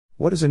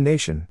What is a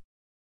nation?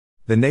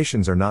 The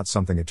nations are not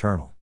something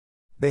eternal.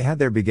 They had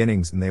their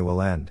beginnings and they will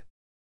end.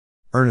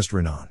 Ernest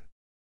Renan.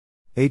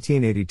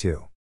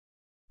 1882.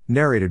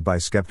 Narrated by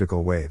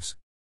Skeptical Waves.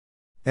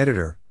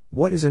 Editor,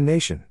 what is a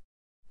nation?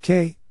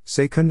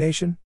 C'est qu'une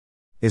nation?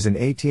 Is an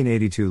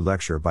 1882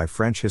 lecture by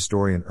French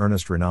historian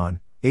Ernest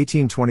Renan,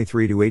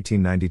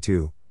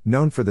 1823-1892,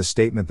 known for the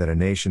statement that a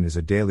nation is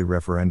a daily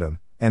referendum,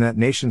 and that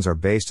nations are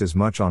based as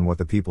much on what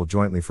the people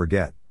jointly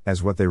forget,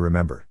 as what they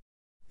remember.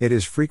 It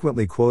is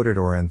frequently quoted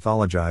or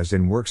anthologized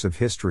in works of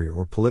history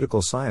or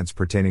political science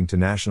pertaining to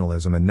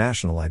nationalism and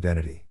national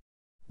identity.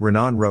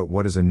 Renan wrote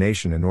What is a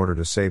Nation in order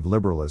to save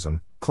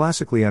liberalism,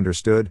 classically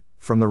understood,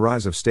 from the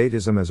rise of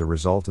statism as a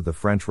result of the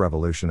French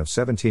Revolution of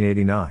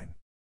 1789.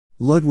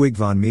 Ludwig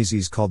von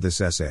Mises called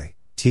this essay,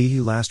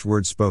 the last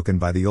word spoken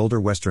by the older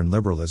Western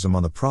liberalism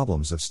on the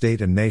problems of state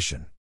and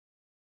nation.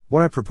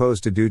 What I propose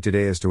to do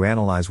today is to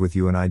analyze with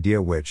you an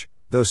idea which,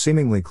 though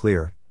seemingly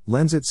clear,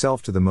 lends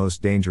itself to the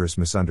most dangerous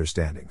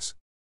misunderstandings.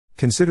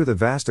 Consider the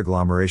vast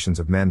agglomerations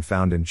of men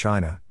found in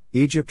China,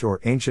 Egypt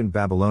or ancient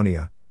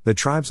Babylonia, the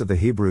tribes of the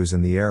Hebrews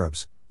and the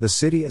Arabs, the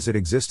city as it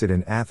existed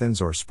in Athens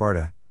or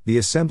Sparta, the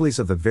assemblies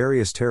of the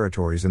various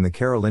territories in the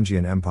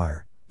Carolingian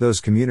Empire, those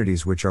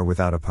communities which are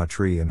without a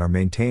patrie and are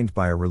maintained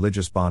by a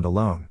religious bond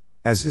alone,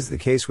 as is the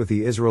case with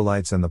the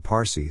Israelites and the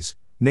Parsis,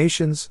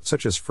 nations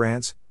such as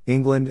France,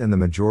 England and the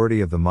majority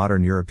of the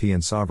modern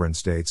European sovereign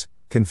states,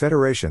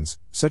 confederations,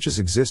 such as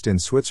exist in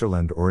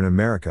Switzerland or in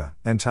America,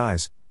 and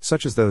ties,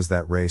 such as those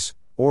that race,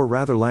 or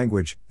rather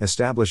language,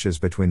 establishes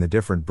between the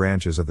different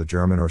branches of the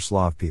German or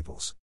Slav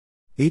peoples.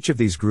 Each of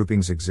these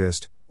groupings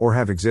exist, or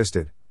have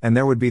existed, and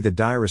there would be the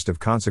direst of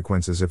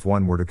consequences if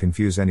one were to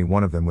confuse any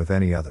one of them with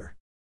any other.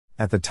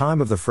 At the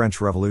time of the French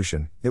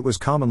Revolution, it was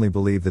commonly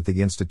believed that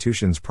the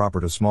institutions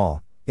proper to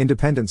small,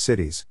 independent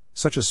cities,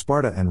 such as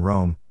Sparta and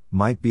Rome,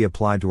 might be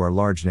applied to our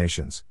large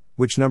nations,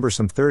 which number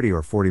some 30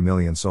 or 40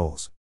 million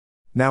souls.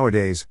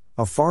 Nowadays,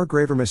 a far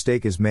graver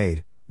mistake is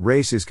made.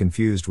 Race is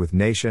confused with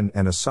nation,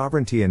 and a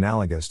sovereignty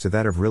analogous to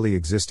that of really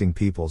existing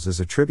peoples is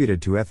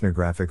attributed to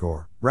ethnographic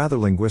or, rather,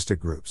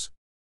 linguistic groups.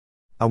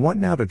 I want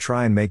now to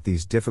try and make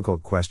these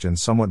difficult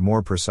questions somewhat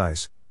more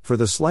precise, for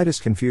the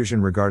slightest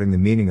confusion regarding the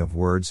meaning of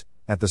words,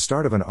 at the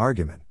start of an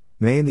argument,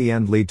 may in the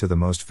end lead to the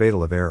most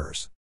fatal of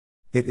errors.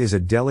 It is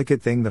a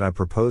delicate thing that I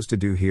propose to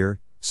do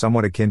here,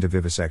 somewhat akin to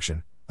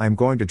vivisection. I am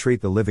going to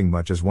treat the living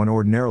much as one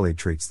ordinarily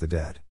treats the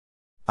dead.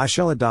 I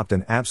shall adopt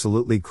an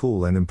absolutely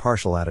cool and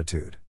impartial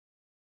attitude.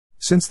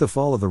 Since the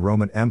fall of the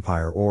Roman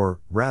Empire, or,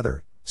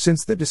 rather,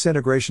 since the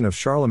disintegration of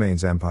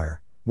Charlemagne's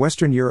empire,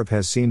 Western Europe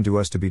has seemed to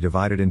us to be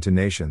divided into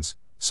nations,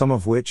 some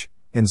of which,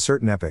 in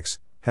certain epochs,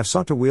 have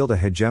sought to wield a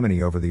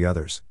hegemony over the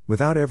others,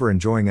 without ever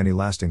enjoying any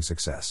lasting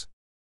success.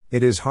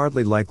 It is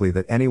hardly likely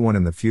that anyone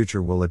in the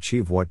future will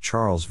achieve what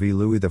Charles v.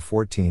 Louis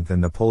XIV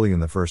and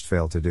Napoleon I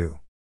failed to do.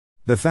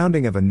 The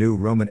founding of a new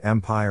Roman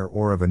Empire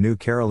or of a new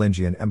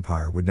Carolingian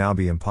Empire would now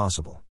be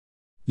impossible.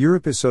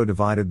 Europe is so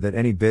divided that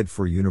any bid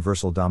for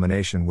universal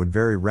domination would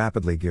very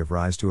rapidly give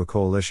rise to a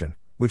coalition,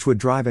 which would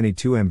drive any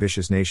too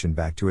ambitious nation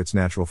back to its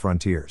natural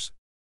frontiers.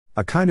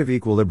 A kind of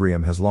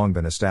equilibrium has long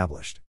been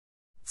established.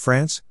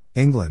 France,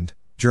 England,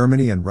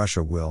 Germany and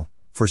Russia will,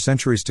 for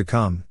centuries to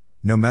come,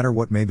 no matter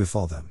what may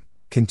befall them,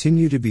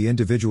 continue to be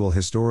individual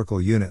historical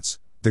units,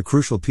 the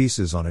crucial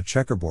pieces on a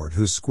checkerboard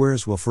whose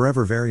squares will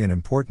forever vary in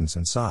importance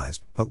and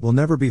size, but will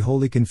never be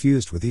wholly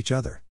confused with each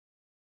other.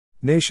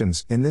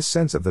 Nations, in this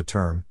sense of the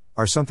term,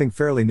 are something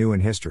fairly new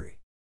in history.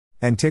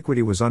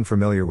 Antiquity was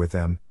unfamiliar with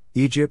them.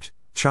 Egypt,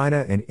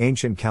 China and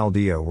ancient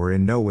Chaldea were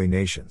in no way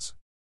nations.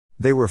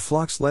 They were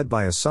flocks led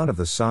by a son of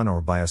the sun or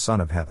by a son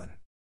of heaven.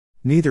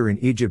 Neither in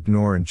Egypt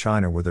nor in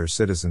China were there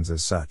citizens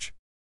as such.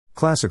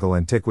 Classical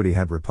antiquity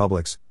had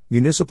republics,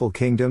 municipal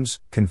kingdoms,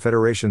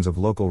 confederations of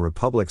local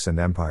republics and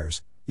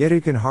empires, yet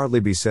it can hardly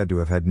be said to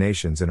have had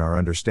nations in our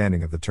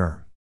understanding of the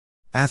term.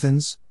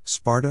 Athens,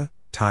 Sparta,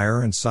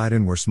 Tyre and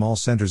Sidon were small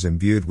centers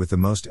imbued with the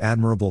most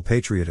admirable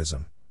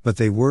patriotism, but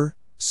they were,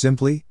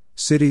 simply,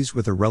 cities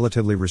with a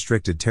relatively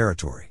restricted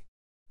territory.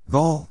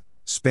 Gaul,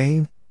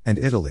 Spain, and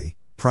Italy,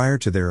 prior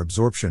to their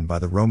absorption by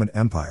the Roman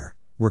Empire,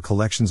 were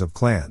collections of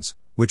clans,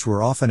 which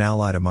were often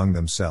allied among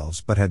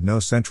themselves but had no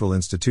central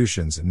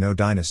institutions and no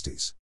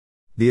dynasties.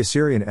 The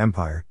Assyrian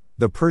Empire,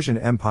 the Persian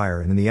Empire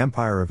and the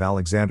Empire of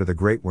Alexander the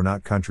Great were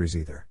not countries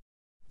either.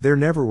 There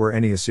never were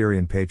any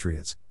Assyrian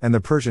patriots, and the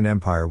Persian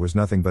Empire was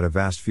nothing but a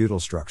vast feudal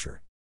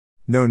structure.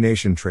 No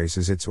nation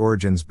traces its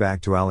origins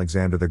back to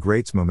Alexander the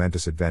Great's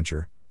momentous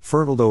adventure,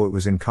 fertile though it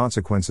was in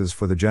consequences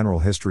for the general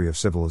history of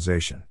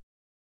civilization.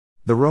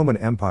 The Roman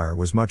Empire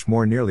was much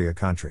more nearly a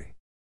country.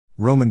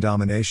 Roman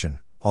domination,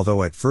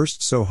 although at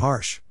first so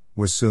harsh,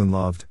 was soon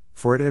loved,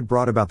 for it had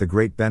brought about the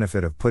great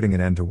benefit of putting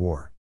an end to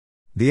war.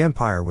 The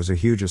empire was a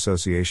huge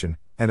association,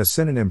 and a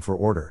synonym for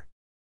order,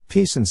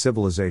 peace and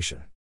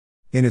civilization.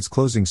 In its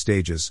closing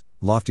stages,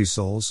 lofty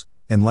souls,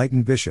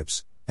 enlightened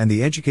bishops, and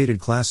the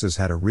educated classes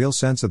had a real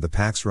sense of the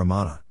Pax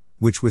Romana,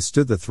 which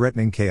withstood the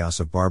threatening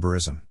chaos of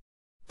barbarism.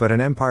 But an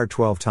empire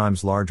 12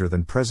 times larger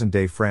than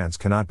present-day France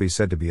cannot be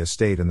said to be a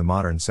state in the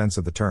modern sense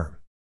of the term.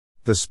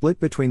 The split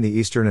between the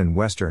Eastern and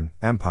Western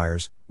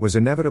empires was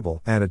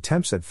inevitable, and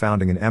attempts at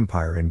founding an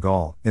empire in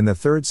Gaul in the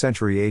 3rd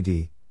century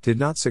AD did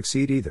not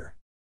succeed either.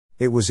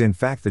 It was in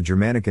fact the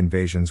Germanic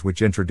invasions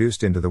which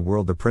introduced into the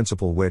world the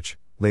principle which,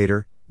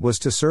 later, was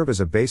to serve as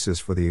a basis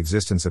for the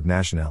existence of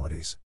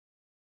nationalities.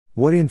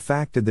 What in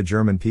fact did the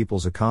German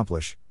peoples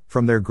accomplish,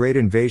 from their great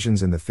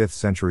invasions in the 5th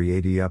century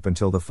AD up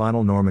until the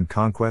final Norman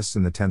conquests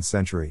in the 10th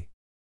century?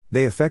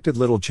 They effected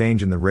little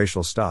change in the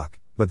racial stock,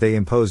 but they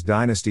imposed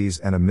dynasties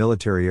and a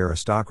military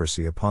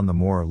aristocracy upon the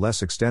more or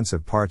less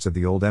extensive parts of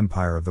the old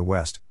Empire of the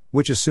West,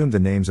 which assumed the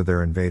names of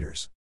their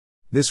invaders.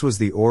 This was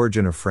the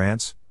origin of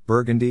France,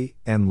 Burgundy,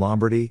 and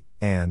Lombardy,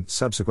 and,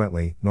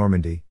 subsequently,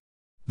 Normandy.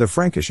 The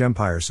Frankish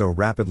Empire so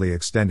rapidly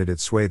extended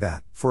its sway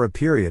that, for a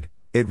period,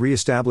 it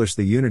re-established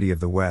the unity of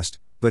the West,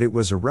 but it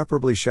was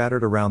irreparably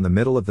shattered around the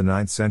middle of the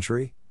 9th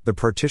century. The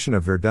partition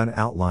of Verdun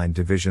outlined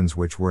divisions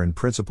which were in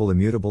principle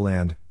immutable,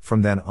 and,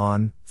 from then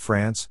on,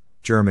 France,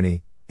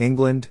 Germany,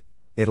 England,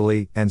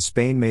 Italy, and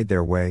Spain made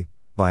their way,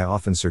 by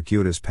often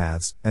circuitous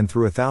paths and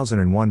through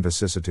 1001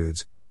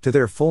 vicissitudes, to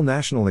their full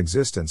national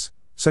existence,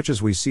 such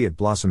as we see it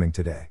blossoming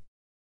today.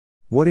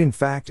 What in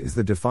fact is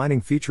the defining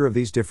feature of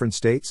these different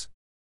states?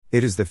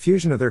 It is the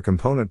fusion of their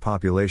component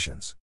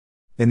populations.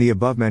 In the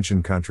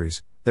above-mentioned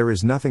countries, there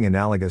is nothing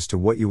analogous to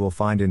what you will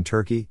find in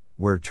Turkey,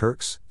 where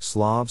Turks,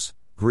 Slavs,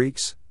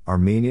 Greeks,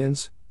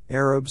 Armenians,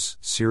 Arabs,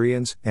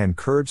 Syrians, and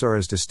Kurds are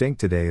as distinct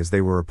today as they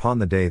were upon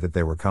the day that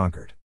they were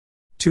conquered.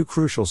 Two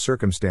crucial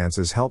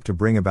circumstances help to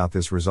bring about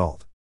this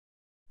result.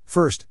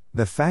 First,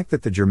 the fact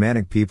that the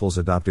Germanic peoples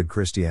adopted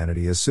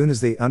Christianity as soon as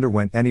they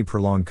underwent any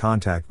prolonged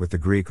contact with the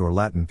Greek or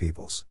Latin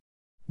peoples.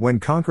 When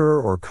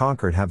conqueror or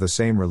conquered have the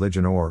same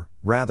religion, or,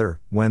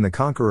 rather, when the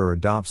conqueror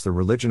adopts the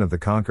religion of the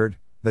conquered,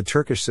 the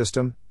Turkish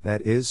system,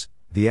 that is,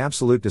 the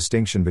absolute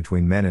distinction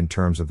between men in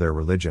terms of their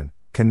religion,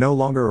 can no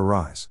longer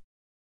arise.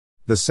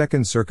 The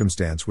second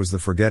circumstance was the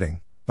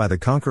forgetting, by the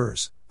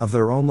conquerors, of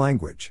their own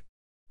language.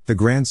 The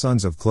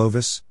grandsons of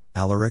Clovis,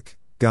 Alaric,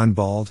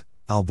 Gunbald,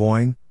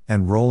 Alboin,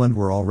 and Roland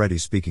were already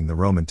speaking the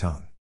Roman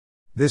tongue.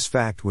 This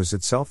fact was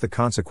itself the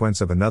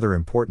consequence of another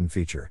important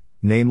feature,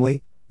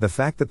 namely, the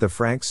fact that the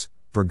Franks,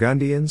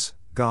 Burgundians,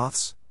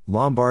 Goths,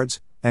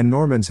 Lombards, and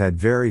Normans had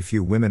very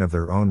few women of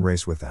their own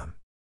race with them.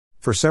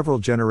 For several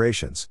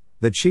generations,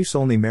 the chiefs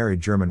only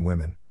married German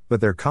women,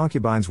 but their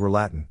concubines were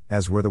Latin,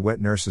 as were the wet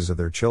nurses of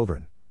their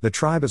children. The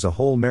tribe as a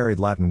whole married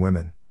Latin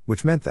women,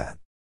 which meant that,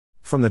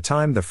 from the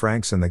time the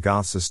Franks and the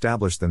Goths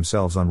established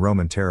themselves on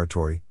Roman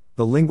territory,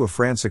 the lingua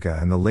francica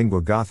and the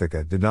lingua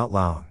gothica did not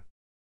long.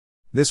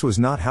 This was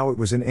not how it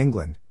was in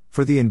England,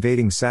 for the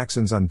invading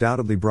Saxons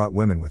undoubtedly brought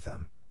women with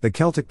them. The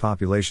Celtic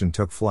population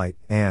took flight,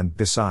 and,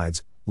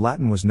 besides,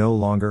 Latin was no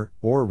longer,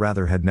 or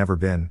rather had never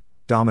been,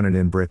 dominant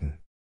in Britain.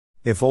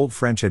 If Old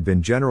French had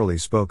been generally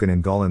spoken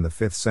in Gaul in the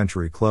 5th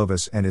century,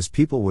 Clovis and his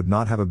people would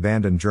not have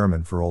abandoned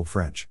German for Old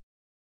French.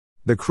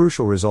 The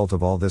crucial result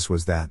of all this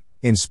was that,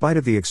 in spite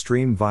of the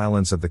extreme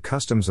violence of the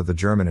customs of the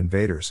German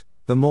invaders,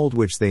 the mold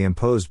which they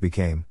imposed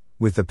became,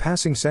 with the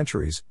passing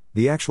centuries,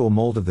 the actual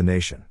mold of the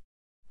nation.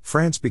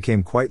 France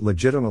became quite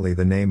legitimately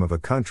the name of a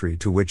country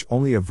to which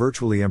only a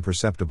virtually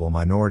imperceptible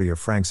minority of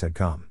Franks had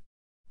come.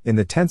 In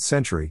the 10th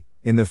century,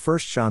 in the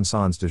first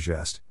chansons de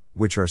geste,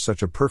 which are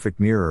such a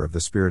perfect mirror of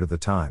the spirit of the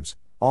times,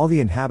 all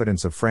the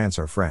inhabitants of France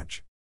are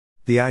French.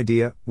 The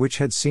idea, which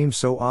had seemed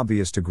so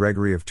obvious to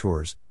Gregory of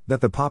Tours,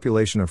 that the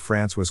population of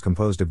France was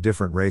composed of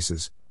different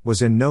races,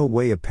 was in no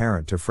way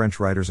apparent to French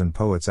writers and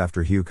poets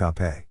after Hugh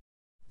Capet.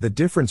 The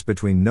difference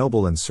between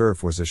noble and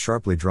serf was as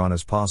sharply drawn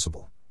as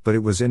possible, but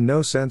it was in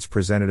no sense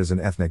presented as an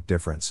ethnic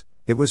difference.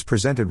 It was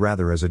presented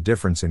rather as a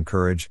difference in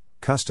courage,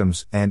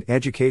 customs, and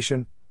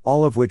education,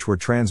 all of which were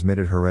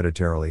transmitted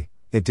hereditarily.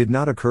 It did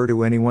not occur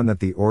to anyone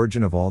that the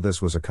origin of all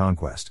this was a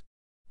conquest.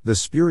 The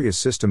spurious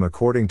system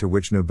according to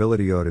which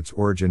nobility owed its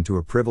origin to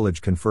a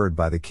privilege conferred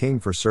by the king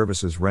for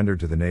services rendered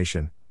to the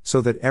nation,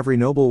 so that every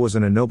noble was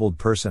an ennobled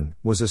person,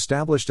 was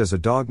established as a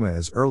dogma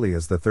as early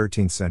as the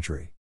 13th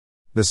century.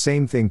 The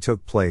same thing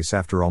took place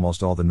after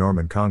almost all the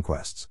Norman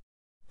conquests.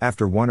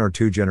 After 1 or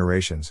 2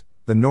 generations,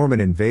 the Norman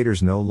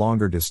invaders no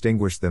longer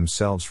distinguished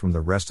themselves from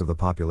the rest of the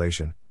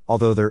population,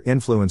 although their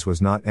influence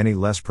was not any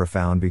less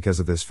profound because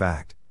of this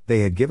fact. They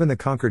had given the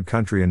conquered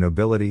country a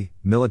nobility,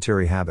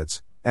 military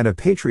habits, and a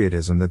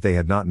patriotism that they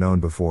had not known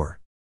before.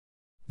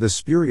 The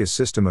spurious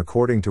system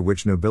according to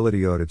which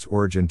nobility owed its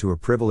origin to a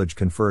privilege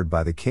conferred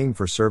by the king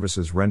for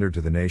services rendered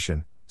to the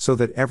nation, so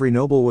that every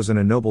noble was an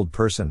ennobled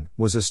person,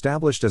 was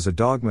established as a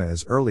dogma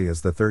as early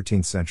as the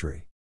 13th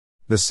century.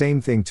 The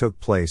same thing took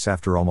place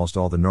after almost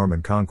all the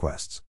Norman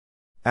conquests.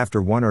 After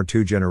 1 or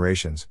 2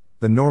 generations,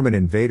 the Norman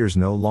invaders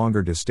no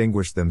longer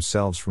distinguished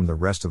themselves from the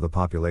rest of the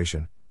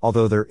population,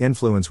 although their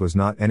influence was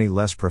not any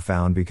less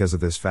profound because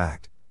of this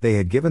fact. They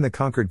had given the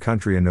conquered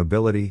country a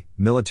nobility,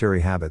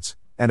 military habits,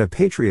 and a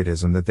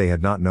patriotism that they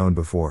had not known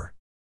before.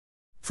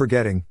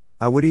 Forgetting,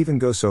 I would even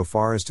go so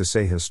far as to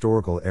say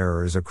historical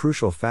error is a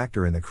crucial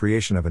factor in the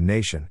creation of a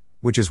nation,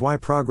 which is why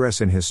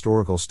progress in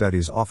historical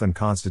studies often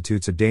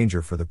constitutes a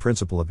danger for the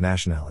principle of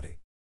nationality.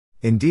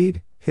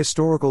 Indeed,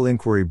 historical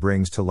inquiry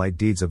brings to light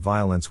deeds of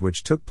violence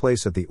which took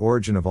place at the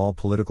origin of all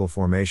political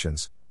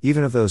formations,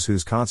 even of those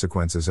whose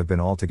consequences have been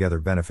altogether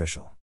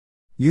beneficial.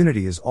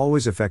 Unity is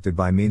always effected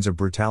by means of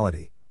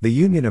brutality. The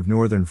union of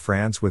northern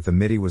France with the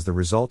Midi was the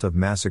result of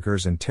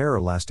massacres and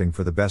terror lasting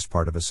for the best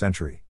part of a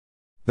century.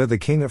 Though the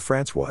King of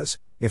France was,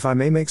 if I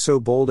may make so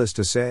bold as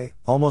to say,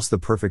 almost the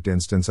perfect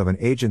instance of an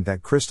agent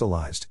that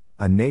crystallized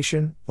a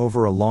nation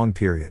over a long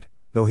period,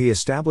 though he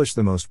established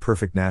the most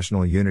perfect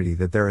national unity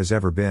that there has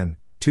ever been,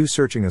 too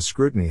searching a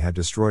scrutiny had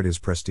destroyed his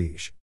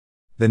prestige.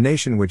 The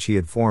nation which he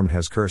had formed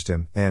has cursed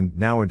him, and,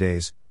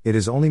 nowadays, it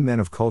is only men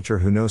of culture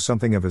who know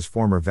something of his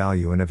former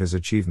value and of his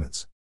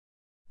achievements.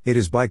 It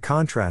is by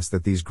contrast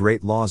that these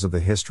great laws of the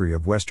history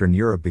of Western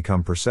Europe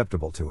become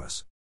perceptible to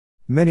us.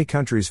 Many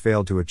countries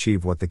failed to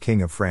achieve what the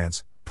King of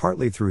France,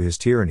 partly through his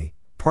tyranny,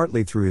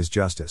 partly through his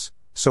justice,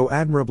 so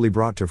admirably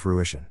brought to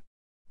fruition.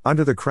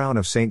 Under the crown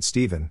of Saint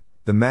Stephen,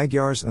 the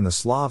Magyars and the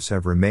Slavs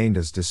have remained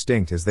as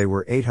distinct as they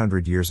were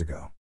 800 years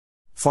ago.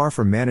 Far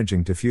from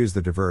managing to fuse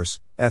the diverse,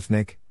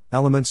 ethnic,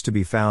 elements to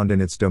be found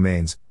in its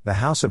domains, the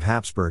House of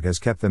Habsburg has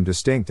kept them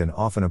distinct and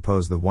often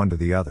opposed the one to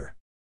the other.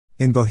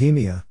 In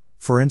Bohemia,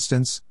 for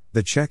instance,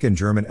 the Czech and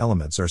German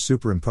elements are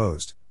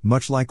superimposed,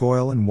 much like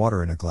oil and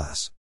water in a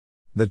glass.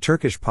 The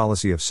Turkish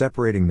policy of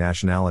separating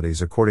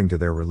nationalities according to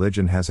their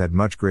religion has had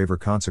much graver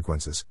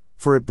consequences,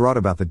 for it brought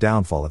about the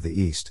downfall of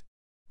the East.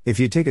 If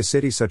you take a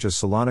city such as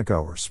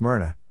Salonika or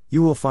Smyrna,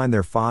 you will find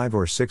there 5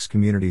 or 6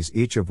 communities,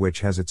 each of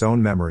which has its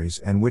own memories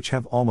and which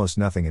have almost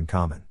nothing in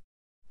common.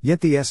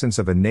 Yet the essence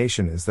of a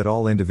nation is that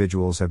all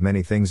individuals have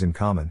many things in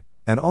common,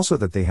 and also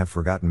that they have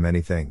forgotten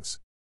many things.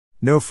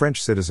 No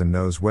French citizen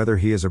knows whether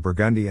he is a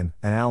Burgundian,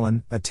 an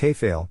Alan, a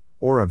Taifale,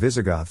 or a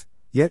Visigoth,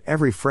 yet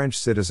every French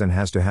citizen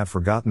has to have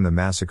forgotten the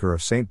massacre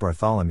of Saint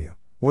Bartholomew,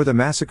 or the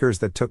massacres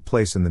that took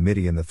place in the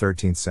Midi in the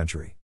 13th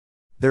century.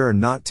 There are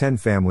not 10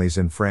 families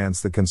in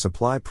France that can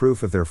supply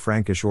proof of their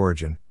Frankish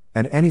origin,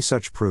 and any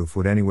such proof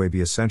would anyway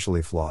be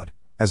essentially flawed,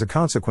 as a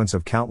consequence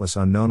of countless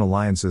unknown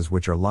alliances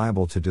which are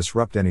liable to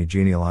disrupt any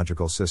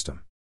genealogical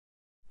system.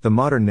 The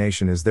modern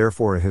nation is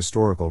therefore a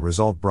historical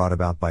result brought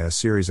about by a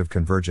series of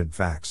convergent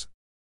facts.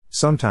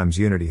 Sometimes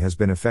unity has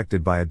been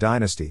effected by a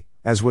dynasty,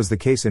 as was the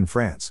case in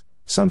France.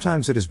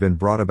 Sometimes it has been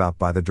brought about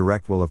by the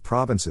direct will of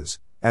provinces,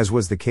 as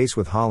was the case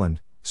with Holland,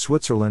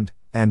 Switzerland,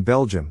 and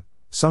Belgium.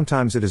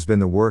 Sometimes it has been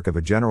the work of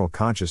a general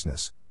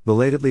consciousness,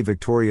 belatedly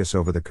victorious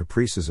over the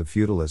caprices of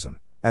feudalism,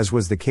 as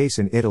was the case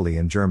in Italy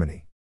and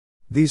Germany.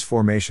 These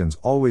formations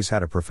always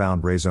had a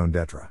profound raison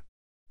d'être.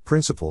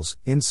 Principles,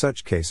 in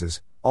such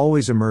cases,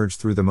 always emerge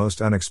through the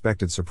most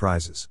unexpected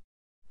surprises.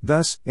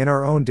 Thus, in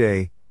our own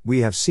day, we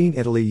have seen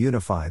Italy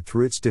unified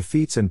through its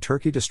defeats and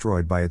Turkey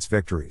destroyed by its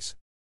victories.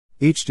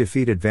 Each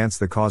defeat advanced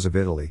the cause of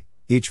Italy,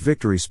 each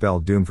victory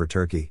spelled doom for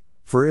Turkey,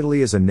 for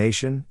Italy is a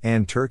nation,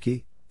 and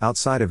Turkey,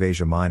 outside of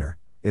Asia Minor,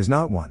 is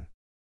not one.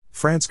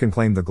 France can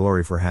claim the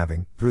glory for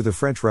having, through the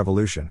French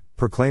Revolution,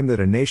 proclaimed that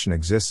a nation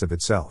exists of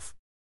itself.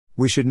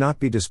 We should not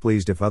be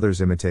displeased if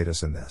others imitate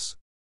us in this.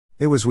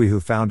 It was we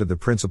who founded the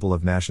principle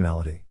of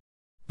nationality.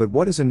 But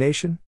what is a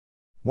nation?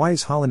 Why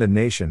is Holland a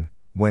nation,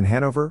 when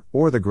Hanover,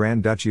 or the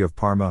Grand Duchy of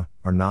Parma,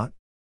 are not?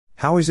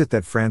 How is it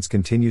that France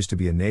continues to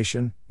be a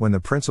nation, when the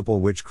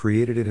principle which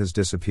created it has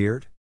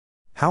disappeared?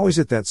 How is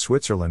it that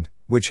Switzerland,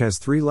 which has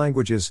 3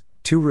 languages,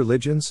 2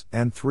 religions,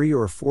 and 3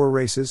 or 4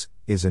 races,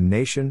 is a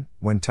nation,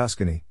 when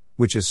Tuscany,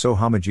 which is so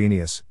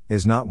homogeneous,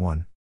 is not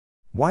one?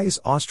 Why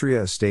is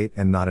Austria a state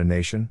and not a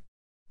nation?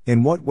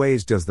 In what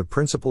ways does the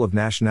principle of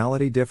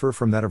nationality differ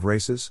from that of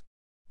races?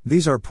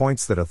 These are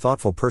points that a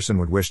thoughtful person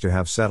would wish to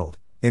have settled,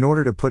 in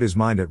order to put his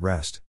mind at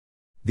rest.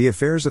 The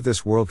affairs of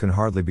this world can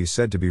hardly be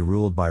said to be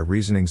ruled by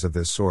reasonings of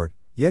this sort,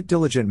 yet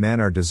diligent men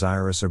are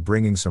desirous of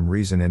bringing some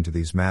reason into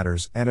these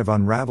matters and of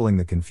unraveling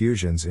the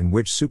confusions in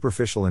which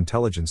superficial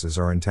intelligences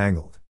are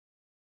entangled.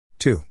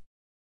 2.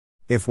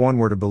 If one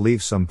were to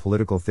believe some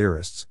political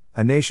theorists,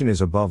 a nation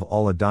is above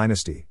all a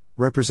dynasty,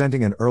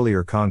 representing an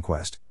earlier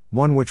conquest,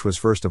 one which was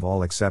first of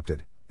all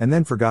accepted, and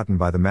then forgotten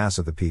by the mass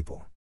of the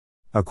people.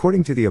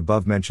 According to the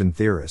above-mentioned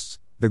theorists,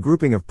 the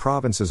grouping of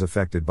provinces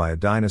affected by a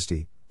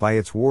dynasty, by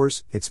its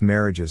wars, its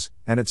marriages,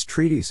 and its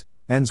treaties,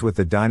 ends with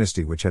the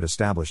dynasty which had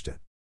established it.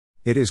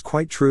 It is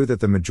quite true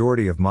that the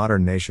majority of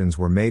modern nations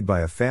were made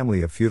by a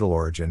family of feudal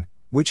origin,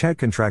 which had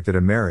contracted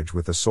a marriage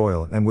with the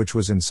soil and which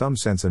was in some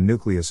sense a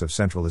nucleus of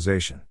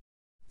centralization.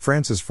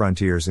 France's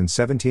frontiers in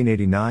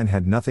 1789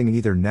 had nothing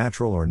either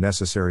natural or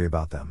necessary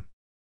about them.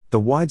 The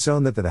wide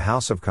zone that the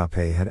House of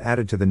Capet had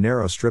added to the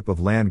narrow strip of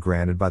land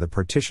granted by the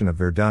partition of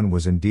Verdun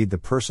was indeed the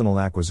personal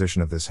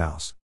acquisition of this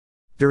house.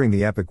 During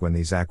the epoch when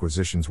these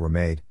acquisitions were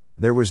made,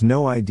 there was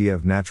no idea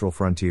of natural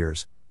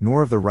frontiers,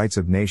 nor of the rights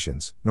of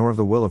nations, nor of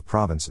the will of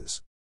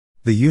provinces.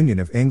 The union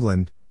of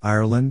England,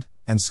 Ireland,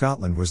 and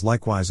Scotland was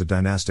likewise a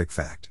dynastic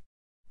fact.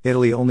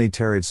 Italy only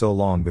tarried so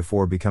long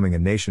before becoming a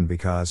nation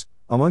because,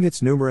 among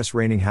its numerous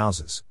reigning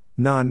houses,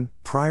 none,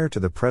 prior to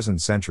the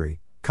present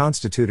century,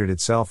 constituted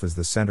itself as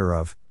the center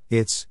of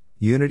its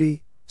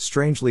unity.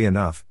 Strangely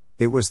enough,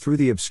 It was through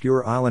the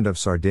obscure island of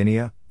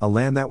Sardinia, a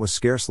land that was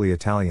scarcely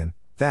Italian,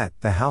 that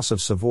the House of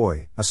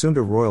Savoy assumed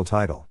a royal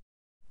title.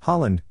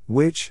 Holland,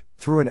 which,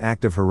 through an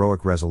act of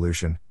heroic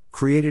resolution,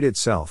 created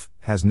itself,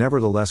 has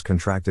nevertheless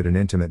contracted an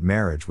intimate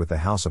marriage with the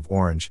House of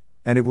Orange,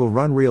 and it will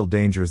run real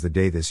dangers the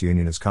day this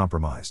union is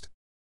compromised.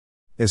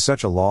 Is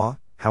such a law,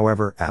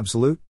 however,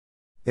 absolute?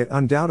 It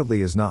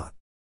undoubtedly is not.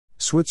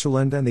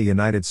 Switzerland and the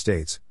United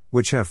States,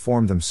 which have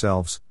formed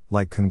themselves,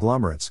 like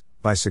conglomerates,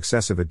 by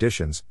successive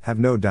additions, have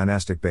no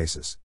dynastic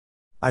basis.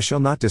 I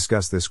shall not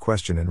discuss this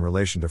question in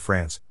relation to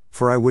France,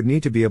 for I would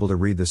need to be able to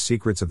read the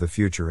secrets of the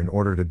future in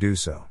order to do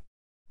so.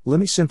 Let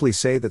me simply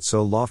say that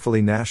so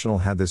lawfully national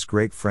had this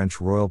great French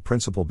royal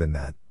principle been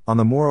that, on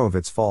the morrow of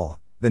its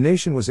fall, the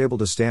nation was able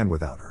to stand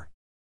without her.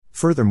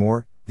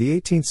 Furthermore, the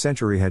 18th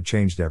century had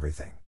changed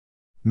everything.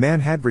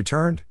 Man had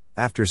returned,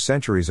 after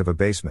centuries of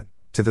abasement,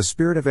 to the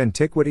spirit of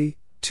antiquity,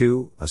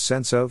 to a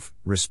sense of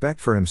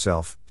respect for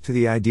himself, to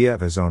the idea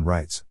of his own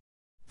rights.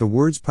 The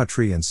words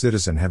patrie and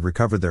citizen had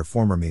recovered their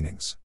former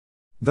meanings.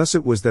 Thus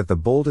it was that the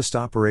boldest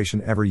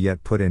operation ever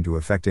yet put into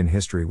effect in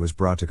history was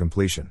brought to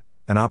completion,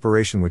 an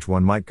operation which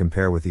one might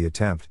compare with the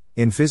attempt,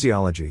 in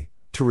physiology,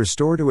 to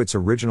restore to its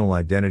original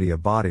identity a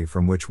body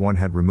from which one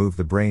had removed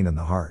the brain and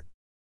the heart.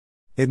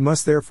 It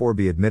must therefore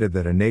be admitted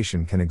that a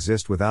nation can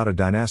exist without a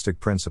dynastic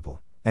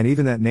principle, and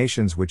even that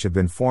nations which have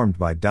been formed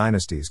by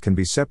dynasties can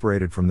be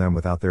separated from them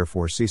without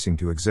therefore ceasing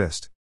to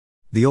exist.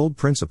 The old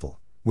principle,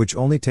 which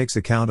only takes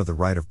account of the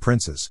right of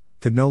princes,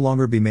 could no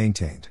longer be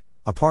maintained.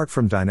 Apart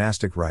from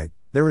dynastic right,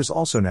 there is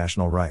also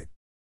national right.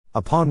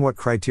 Upon what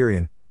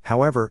criterion,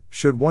 however,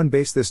 should one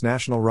base this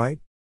national right?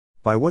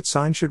 By what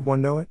sign should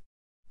one know it?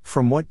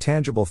 From what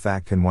tangible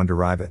fact can one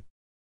derive it?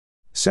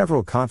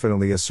 Several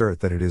confidently assert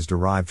that it is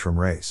derived from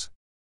race.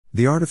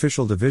 The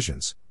artificial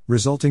divisions,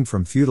 resulting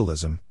from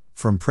feudalism,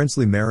 from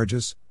princely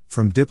marriages,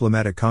 from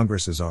diplomatic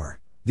congresses are,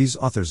 these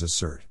authors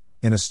assert,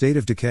 in a state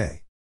of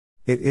decay.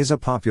 It is a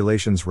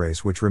population's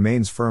race which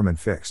remains firm and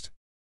fixed.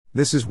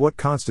 This is what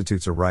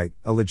constitutes a right,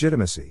 a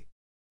legitimacy.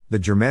 The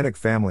Germanic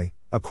family,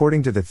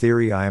 according to the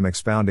theory I am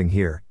expounding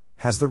here,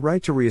 has the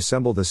right to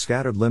reassemble the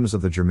scattered limbs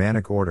of the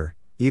Germanic order,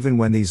 even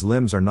when these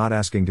limbs are not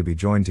asking to be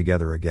joined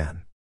together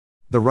again.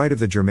 The right of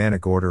the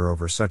Germanic order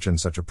over such and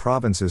such a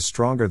province is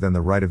stronger than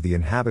the right of the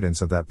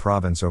inhabitants of that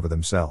province over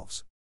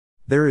themselves.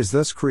 There is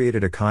thus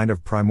created a kind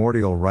of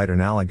primordial right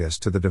analogous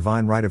to the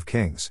divine right of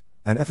kings.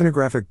 An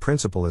ethnographic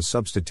principle is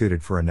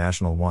substituted for a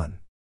national one.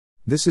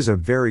 This is a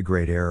very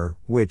great error,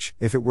 which,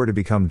 if it were to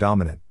become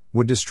dominant,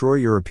 would destroy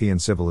European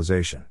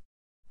civilization.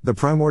 The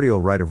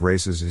primordial right of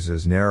races is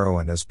as narrow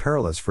and as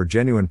perilous for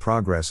genuine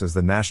progress as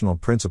the national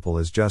principle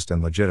is just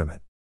and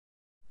legitimate.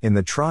 In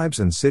the tribes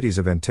and cities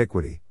of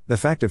antiquity, the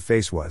fact of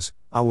face was,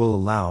 I will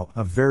allow,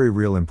 of very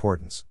real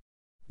importance.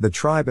 The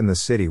tribe and the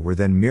city were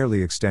then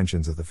merely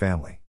extensions of the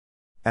family.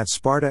 At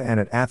Sparta and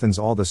at Athens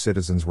all the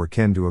citizens were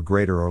kin to a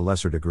greater or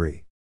lesser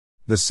degree.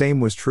 The same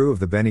was true of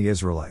the Bene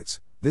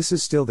Israelites. This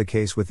is still the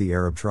case with the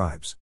Arab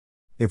tribes.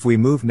 If we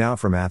move now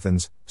from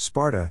Athens,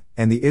 Sparta,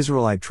 and the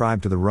Israelite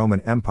tribe to the Roman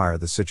Empire,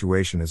 the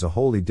situation is a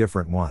wholly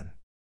different one.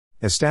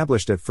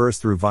 Established at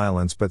first through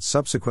violence but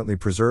subsequently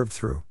preserved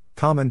through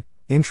common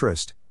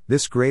interest,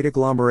 this great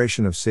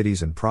agglomeration of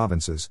cities and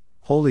provinces,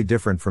 wholly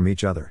different from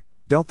each other,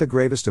 dealt the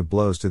gravest of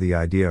blows to the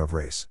idea of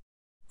race.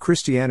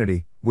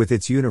 Christianity, with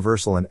its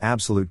universal and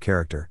absolute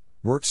character,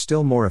 worked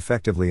still more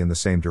effectively in the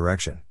same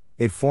direction.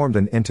 It formed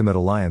an intimate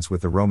alliance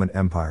with the Roman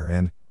Empire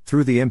and,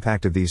 through the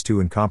impact of these two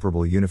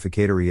incomparable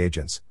unificatory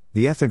agents,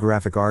 the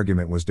ethnographic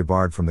argument was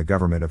debarred from the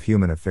government of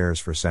human affairs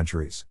for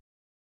centuries.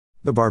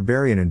 The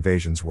barbarian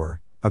invasions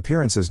were,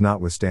 appearances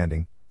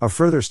notwithstanding, a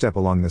further step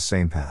along this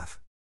same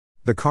path.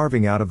 The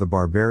carving out of the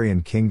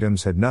barbarian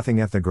kingdoms had nothing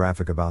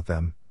ethnographic about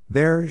them.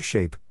 Their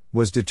shape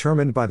was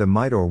determined by the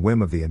might or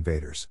whim of the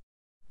invaders.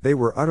 They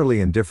were utterly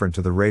indifferent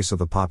to the race of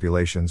the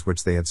populations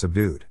which they had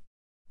subdued.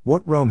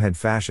 What Rome had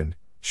fashioned,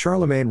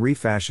 Charlemagne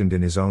refashioned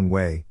in his own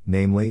way,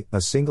 namely,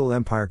 a single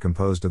empire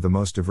composed of the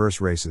most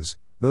diverse races.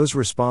 Those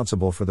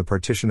responsible for the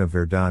partition of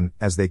Verdun,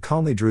 as they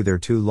calmly drew their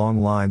two long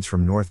lines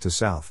from north to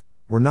south,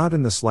 were not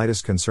in the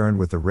slightest concerned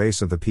with the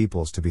race of the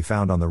peoples to be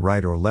found on the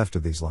right or left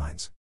of these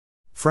lines.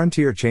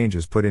 Frontier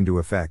changes put into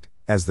effect,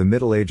 as the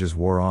Middle Ages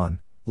wore on,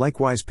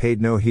 likewise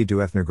paid no heed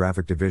to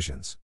ethnographic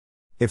divisions.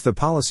 If the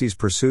policies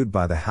pursued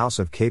by the House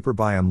of Caper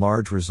by and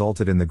large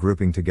resulted in the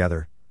grouping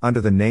together, under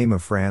the name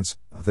of France,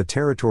 of the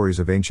territories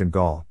of ancient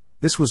Gaul,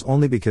 this was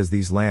only because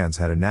these lands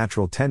had a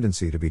natural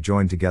tendency to be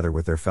joined together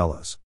with their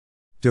fellows.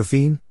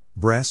 Dauphine,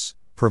 Bresse,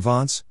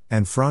 Provence,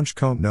 and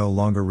Franche-Comté no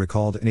longer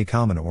recalled any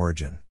common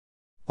origin.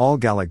 All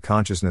Gallic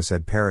consciousness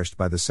had perished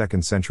by the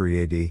 2nd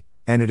century AD,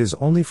 and it is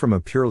only from a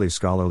purely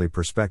scholarly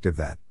perspective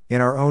that, in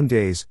our own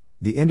days,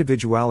 the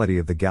individuality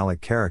of the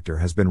Gallic character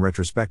has been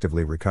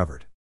retrospectively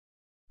recovered.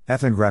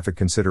 Ethnographic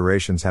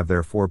considerations have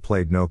therefore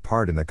played no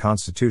part in the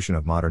constitution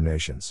of modern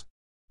nations.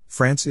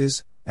 France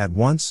is, at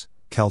once,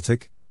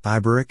 Celtic,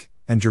 Iberic,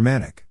 and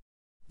Germanic.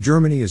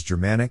 Germany is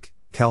Germanic,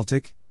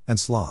 Celtic, and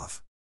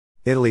Slav.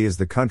 Italy is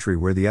the country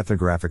where the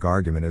ethnographic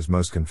argument is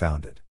most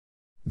confounded.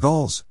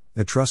 Gauls,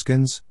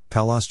 Etruscans,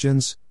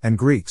 Pelasgians, and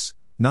Greeks,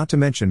 not to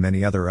mention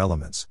many other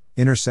elements,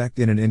 intersect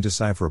in an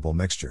indecipherable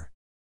mixture.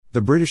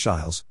 The British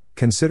Isles,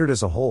 considered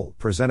as a whole,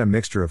 present a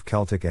mixture of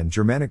Celtic and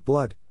Germanic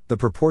blood, the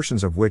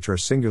proportions of which are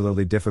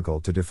singularly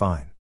difficult to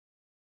define.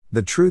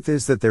 The truth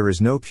is that there is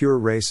no pure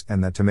race,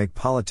 and that to make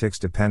politics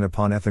depend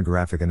upon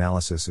ethnographic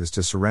analysis is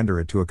to surrender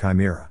it to a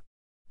chimera.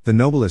 The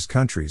noblest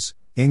countries,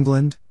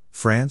 England,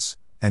 France,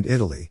 and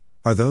Italy,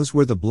 are those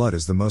where the blood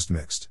is the most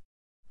mixed.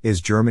 Is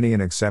Germany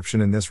an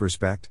exception in this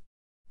respect?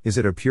 Is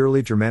it a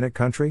purely Germanic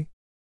country?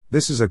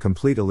 This is a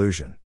complete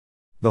illusion.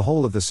 The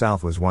whole of the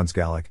south was once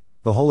Gallic,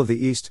 the whole of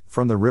the east,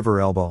 from the river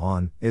Elbe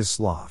on, is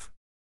Slav.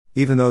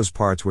 Even those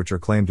parts which are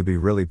claimed to be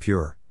really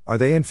pure, are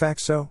they in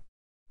fact so?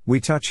 We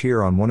touch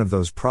here on one of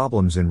those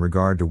problems in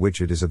regard to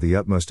which it is of the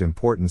utmost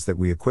importance that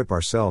we equip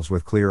ourselves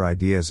with clear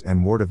ideas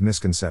and ward of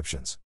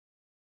misconceptions.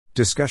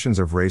 Discussions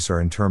of race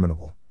are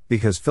interminable,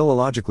 because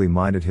philologically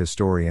minded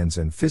historians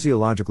and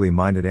physiologically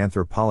minded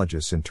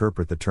anthropologists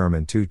interpret the term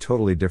in two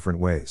totally different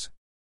ways.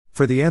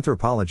 For the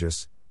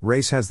anthropologists,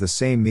 race has the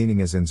same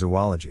meaning as in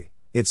zoology.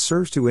 It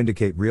serves to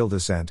indicate real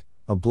descent,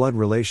 a blood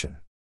relation.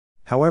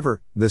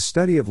 However, the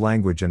study of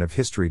language and of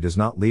history does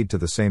not lead to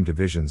the same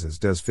divisions as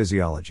does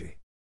physiology.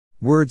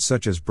 Words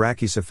such as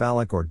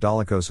brachycephalic or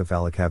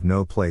dolichocephalic have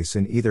no place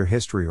in either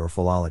history or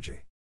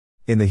philology.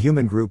 In the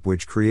human group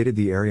which created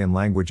the Aryan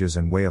languages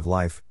and way of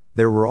life,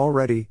 there were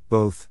already,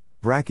 both,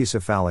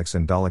 brachycephalics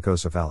and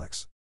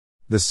dolichocephalics.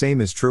 The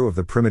same is true of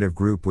the primitive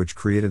group which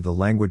created the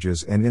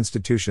languages and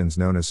institutions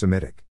known as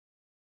Semitic.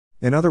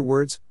 In other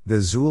words,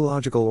 the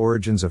zoological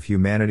origins of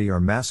humanity are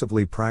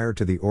massively prior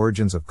to the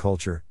origins of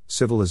culture,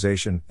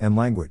 civilization, and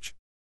language.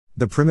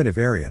 The primitive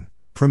Aryan,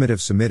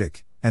 primitive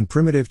Semitic, and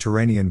primitive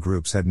Turanian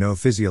groups had no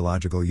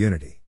physiological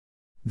unity.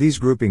 These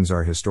groupings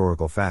are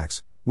historical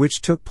facts,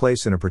 which took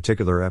place in a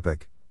particular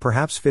epoch,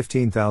 perhaps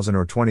 15,000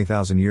 or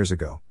 20,000 years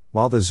ago,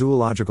 while the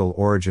zoological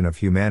origin of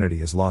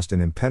humanity is lost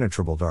in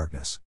impenetrable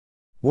darkness.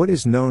 What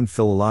is known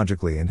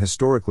philologically and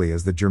historically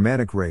as the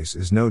Germanic race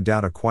is no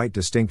doubt a quite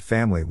distinct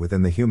family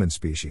within the human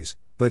species,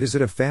 but is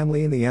it a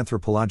family in the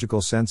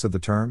anthropological sense of the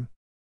term?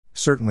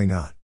 Certainly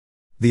not.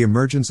 The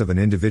emergence of an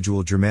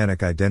individual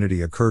Germanic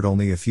identity occurred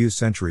only a few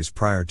centuries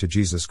prior to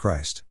Jesus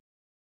Christ.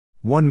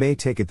 One may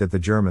take it that the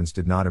Germans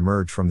did not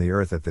emerge from the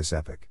earth at this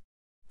epoch.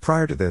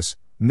 Prior to this,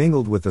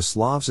 mingled with the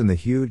Slavs in the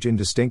huge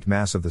indistinct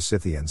mass of the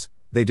Scythians,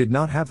 they did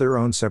not have their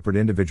own separate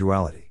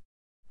individuality.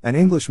 An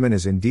Englishman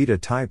is indeed a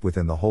type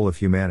within the whole of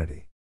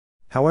humanity.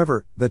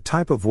 However, the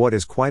type of what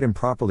is quite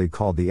improperly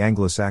called the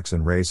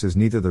Anglo-Saxon race is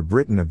neither the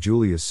Briton of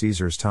Julius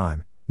Caesar's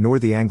time, nor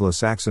the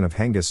Anglo-Saxon of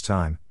Hengist's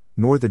time,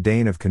 nor the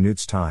Dane of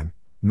Canut's time,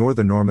 nor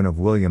the Norman of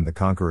William the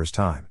Conqueror's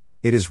time.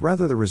 It is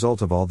rather the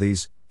result of all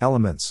these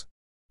elements.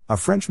 A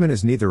Frenchman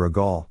is neither a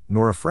Gaul,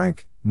 nor a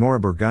Frank, nor a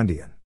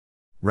Burgundian.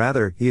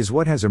 Rather, he is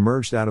what has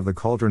emerged out of the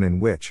cauldron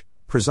in which,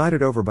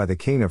 presided over by the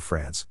King of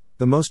France,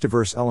 the most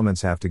diverse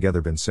elements have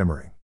together been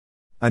simmering.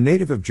 A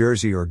native of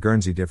Jersey or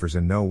Guernsey differs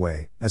in no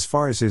way, as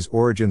far as his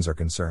origins are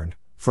concerned,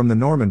 from the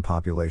Norman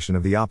population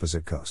of the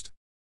opposite coast.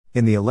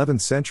 In the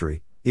 11th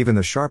century, even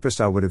the sharpest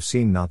eye would have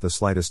seen not the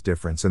slightest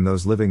difference in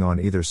those living on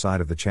either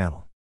side of the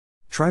Channel.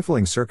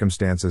 Trifling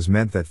circumstances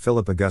meant that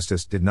Philip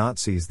Augustus did not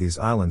seize these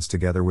islands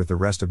together with the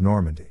rest of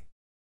Normandy.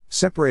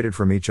 Separated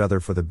from each other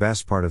for the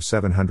best part of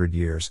 700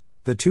 years,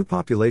 the two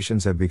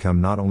populations have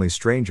become not only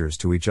strangers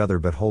to each other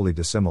but wholly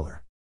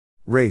dissimilar.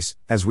 Race,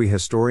 as we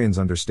historians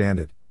understand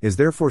it, is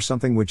therefore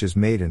something which is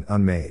made and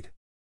unmade.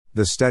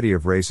 The study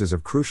of race is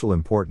of crucial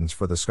importance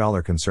for the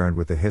scholar concerned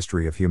with the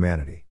history of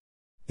humanity.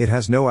 It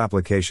has no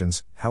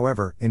applications,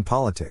 however, in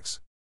politics.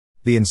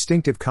 The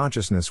instinctive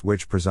consciousness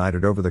which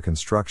presided over the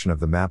construction of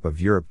the map of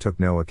Europe took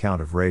no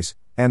account of race,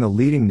 and the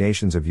leading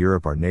nations of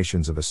Europe are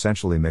nations of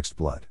essentially mixed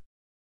blood.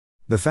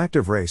 The fact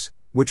of race,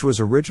 which was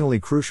originally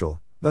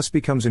crucial, thus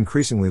becomes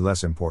increasingly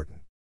less important.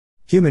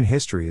 Human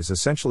history is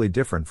essentially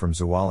different from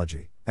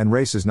zoology, and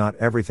race is not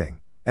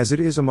everything, as it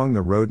is among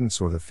the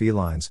rodents or the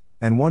felines,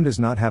 and one does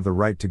not have the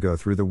right to go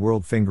through the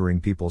world fingering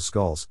people's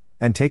skulls,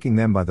 and taking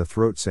them by the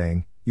throat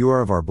saying, "You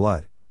are of our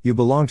blood, you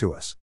belong to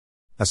us."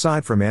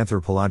 Aside from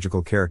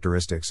anthropological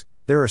characteristics,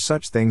 there are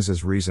such things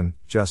as reason,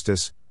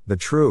 justice, the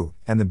true,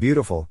 and the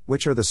beautiful,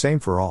 which are the same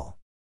for all.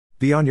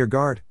 Be on your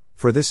guard,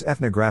 for this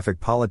ethnographic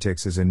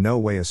politics is in no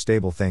way a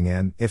stable thing,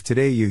 and, if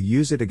today you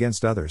use it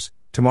against others,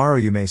 tomorrow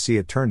you may see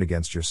it turned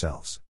against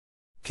yourselves.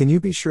 Can you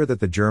be sure that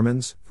the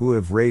Germans, who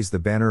have raised the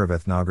banner of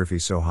ethnography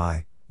so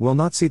high, will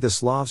not see the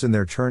Slavs in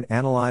their turn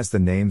analyze the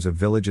names of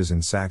villages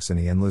in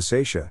Saxony and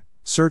Lusatia,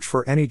 search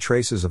for any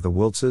traces of the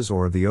Wiltzes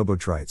or of the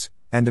Obotrites,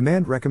 and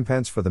demand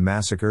recompense for the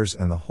massacres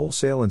and the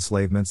wholesale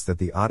enslavements that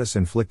the Otis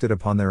inflicted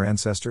upon their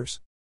ancestors?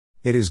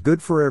 It is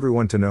good for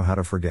everyone to know how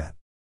to forget.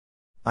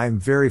 I am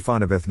very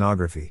fond of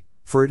ethnography,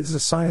 for it is a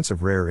science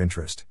of rare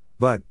interest,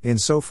 but, in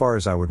so far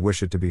as I would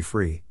wish it to be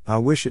free, I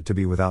wish it to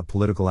be without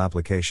political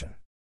application.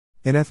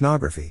 In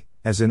ethnography,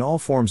 as in all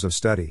forms of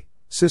study,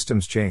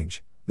 systems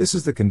change. This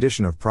is the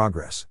condition of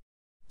progress.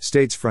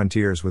 States'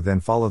 frontiers would then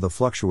follow the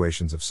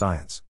fluctuations of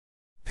science.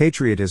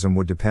 Patriotism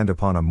would depend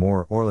upon a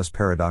more or less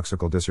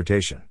paradoxical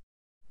dissertation.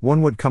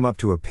 One would come up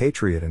to a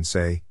patriot and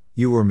say,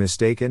 "You were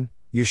mistaken,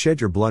 you shed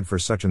your blood for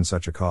such and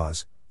such a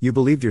cause, you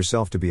believed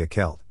yourself to be a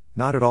Celt,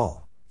 not at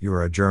all, you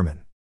are a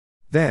German."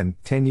 Then,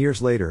 10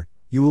 years later,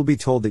 you will be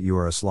told that you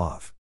are a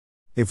Slav.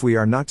 If we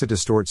are not to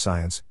distort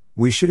science,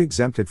 we should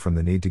exempt it from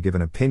the need to give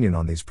an opinion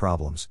on these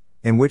problems,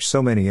 in which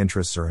so many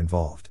interests are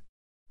involved.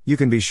 You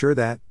can be sure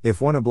that,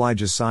 if one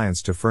obliges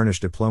science to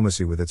furnish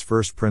diplomacy with its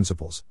first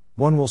principles,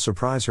 one will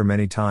surprise her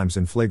many times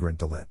in flagrant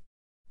delit.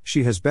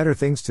 She has better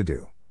things to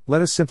do.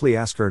 Let us simply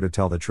ask her to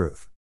tell the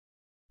truth.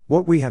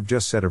 What we have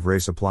just said of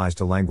race applies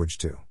to language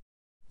too.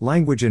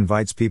 Language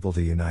invites people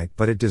to unite,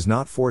 but it does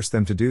not force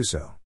them to do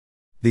so.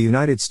 The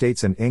United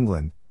States and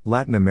England,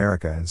 Latin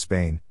America and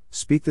Spain,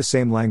 speak the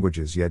same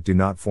languages yet do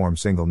not form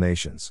single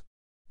nations.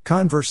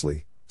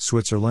 Conversely,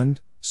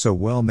 Switzerland, so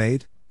well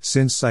made,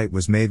 since sight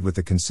was made with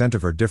the consent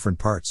of her different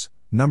parts,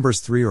 numbers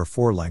 3 or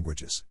 4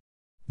 languages.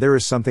 There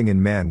is something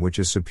in man which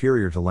is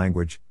superior to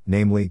language,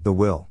 namely, the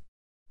will.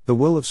 The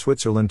will of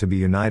Switzerland to be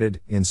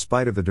united, in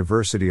spite of the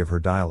diversity of her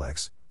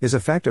dialects, is a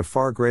fact of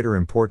far greater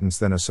importance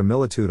than a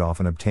similitude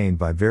often obtained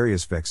by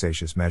various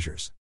vexatious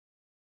measures.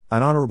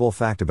 An honorable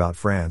fact about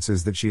France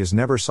is that she has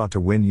never sought to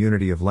win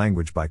unity of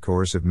language by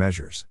coercive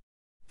measures.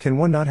 Can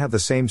one not have the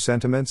same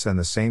sentiments and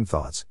the same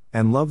thoughts,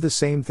 and love the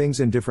same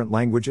things in different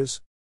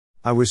languages?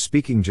 I was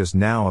speaking just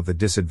now of the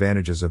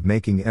disadvantages of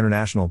making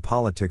international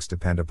politics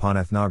depend upon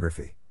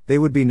ethnography. They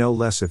would be no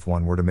less if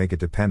one were to make it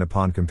depend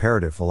upon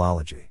comparative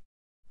philology.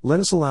 Let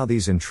us allow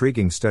these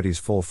intriguing studies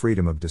full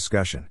freedom of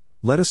discussion.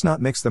 Let us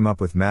not mix them up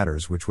with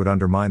matters which would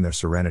undermine their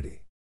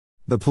serenity.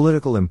 The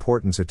political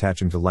importance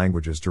attaching to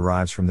languages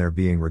derives from their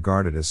being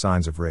regarded as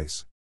signs of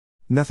race.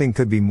 Nothing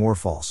could be more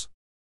false.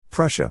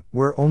 Prussia,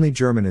 where only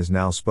German is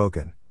now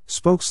spoken,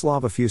 spoke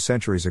Slav a few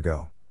centuries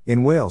ago.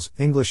 In Wales,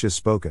 English is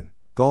spoken.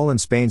 Gaul and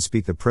Spain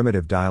speak the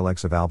primitive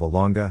dialects of Alba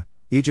Longa.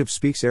 Egypt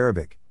speaks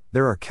Arabic.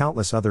 There are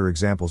countless other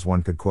examples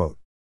one could quote.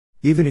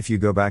 Even if you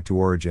go back to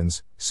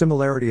origins,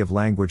 similarity of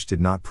language did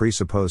not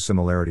presuppose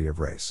similarity of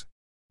race.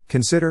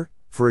 Consider,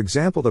 for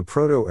example, the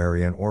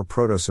Proto-Aryan or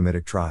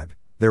Proto-Semitic tribe.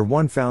 There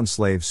one found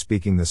slaves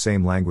speaking the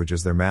same language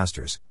as their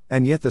masters,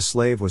 and yet the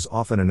slave was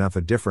often enough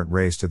a different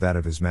race to that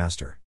of his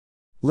master.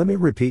 Let me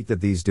repeat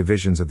that these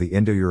divisions of the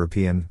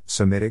Indo-European,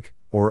 Semitic,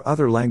 or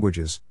other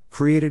languages,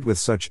 created with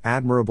such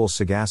admirable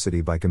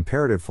sagacity by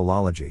comparative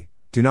philology,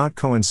 do not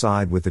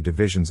coincide with the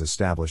divisions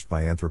established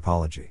by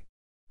anthropology.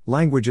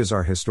 Languages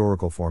are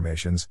historical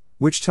formations,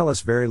 which tell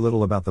us very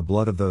little about the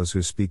blood of those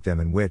who speak them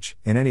and which,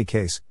 in any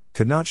case,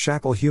 could not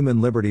shackle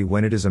human liberty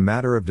when it is a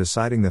matter of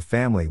deciding the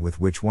family with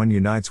which one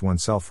unites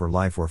oneself for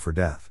life or for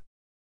death.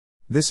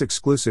 This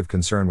exclusive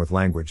concern with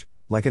language,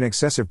 like an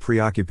excessive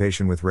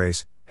preoccupation with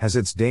race, has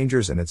its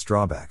dangers and its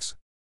drawbacks.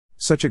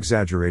 Such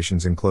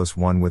exaggerations enclose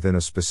one within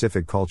a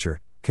specific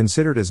culture,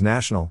 considered as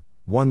national,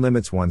 one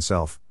limits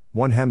oneself,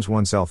 one hems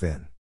oneself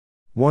in.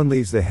 One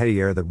leaves the heady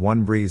air that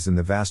one breathes in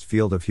the vast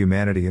field of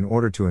humanity in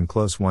order to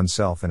enclose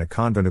oneself in a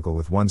conventicle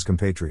with one's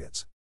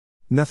compatriots.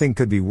 Nothing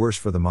could be worse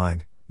for the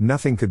mind,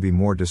 nothing could be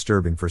more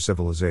disturbing for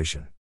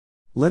civilization.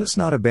 Let us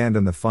not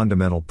abandon the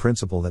fundamental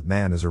principle that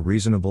man is a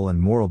reasonable and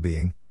moral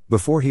being,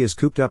 before he is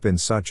cooped up in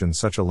such and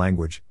such a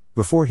language,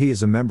 before he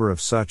is a member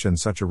of such and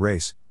such a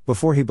race,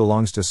 before he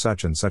belongs to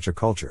such and such a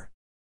culture.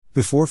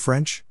 Before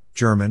French,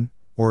 German,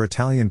 or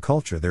Italian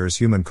culture there is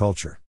human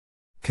culture.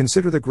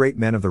 Consider the great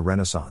men of the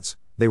Renaissance.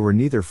 They were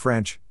neither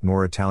French,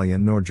 nor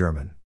Italian, nor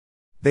German.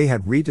 They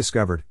had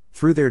rediscovered,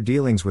 through their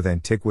dealings with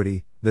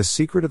antiquity, the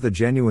secret of the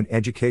genuine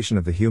education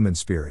of the human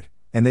spirit,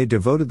 and they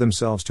devoted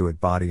themselves to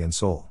it body and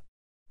soul.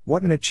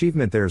 What an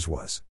achievement theirs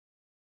was!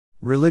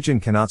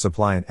 Religion cannot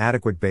supply an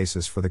adequate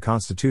basis for the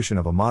constitution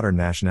of a modern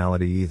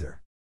nationality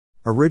either.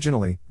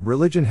 Originally,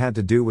 religion had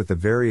to do with the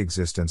very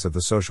existence of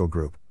the social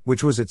group,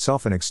 which was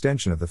itself an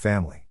extension of the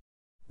family.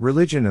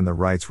 Religion and the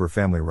rites were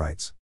family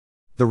rites.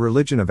 The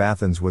religion of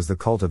Athens was the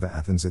cult of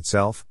Athens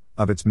itself,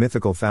 of its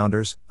mythical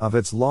founders, of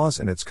its laws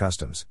and its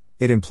customs.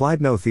 It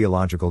implied no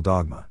theological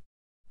dogma.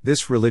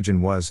 This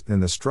religion was, in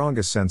the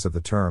strongest sense of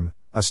the term,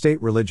 a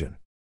state religion.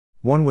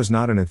 One was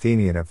not an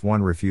Athenian if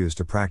one refused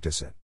to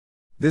practice it.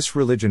 This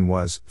religion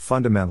was,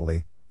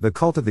 fundamentally, the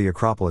cult of the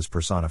Acropolis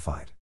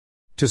personified.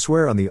 To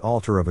swear on the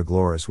altar of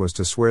Aglaurus was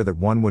to swear that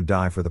one would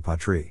die for the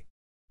patrie.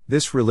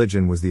 This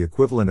religion was the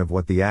equivalent of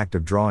what the act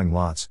of drawing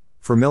lots,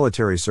 for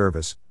military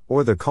service,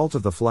 or the cult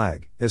of the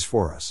flag, is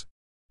for us.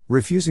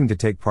 Refusing to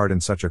take part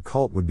in such a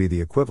cult would be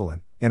the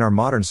equivalent, in our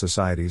modern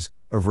societies,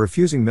 of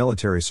refusing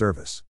military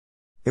service.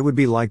 It would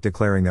be like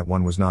declaring that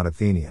one was not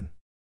Athenian.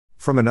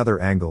 From another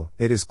angle,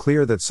 it is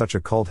clear that such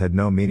a cult had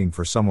no meaning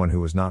for someone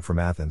who was not from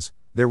Athens.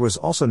 There was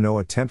also no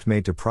attempt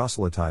made to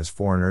proselytize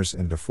foreigners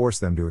and to force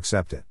them to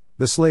accept it.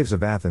 The slaves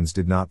of Athens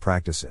did not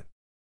practice it.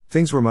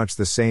 Things were much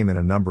the same in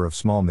a number of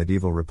small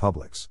medieval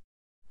republics.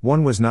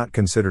 One was not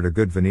considered a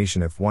good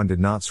Venetian if one did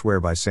not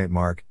swear by St.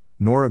 Mark,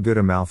 nor a good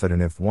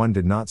Amalfidan if one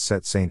did not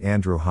set St.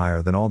 Andrew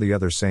higher than all the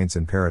other saints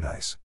in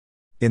paradise.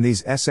 In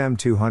these SM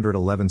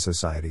 211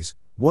 societies,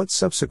 What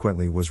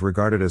subsequently was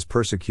regarded as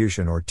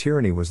persecution or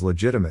tyranny was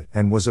legitimate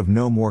and was of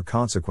no more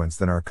consequence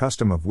than our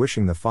custom of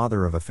wishing the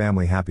father of a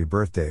family happy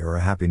birthday or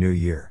a happy new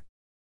year.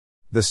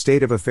 The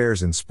state of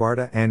affairs in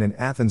Sparta and in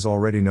Athens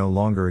already no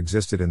longer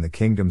existed in the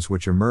kingdoms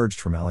which emerged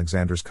from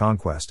Alexander's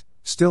conquest,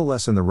 still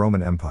less in the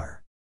Roman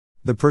Empire.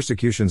 The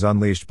persecutions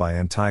unleashed by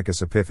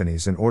Antiochus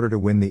Epiphanes in order to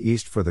win the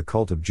East for the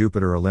cult of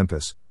Jupiter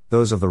Olympus,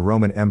 those of the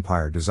Roman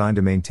Empire designed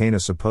to maintain a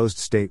supposed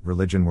state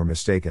religion, were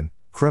mistaken,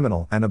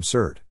 criminal, and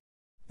absurd.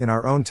 In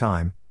our own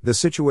time, the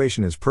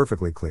situation is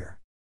perfectly clear.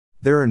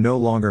 There are no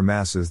longer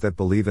masses that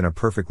believe in a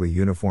perfectly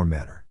uniform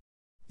manner.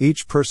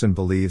 Each person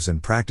believes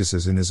and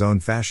practices in his own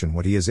fashion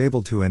what he is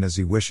able to and as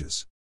he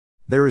wishes.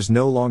 There is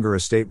no longer a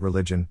state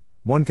religion.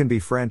 One can be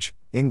French,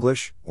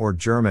 English, or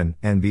German,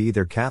 and be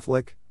either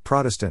Catholic,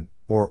 Protestant,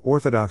 or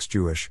Orthodox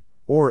Jewish,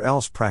 or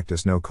else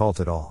practice no cult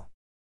at all.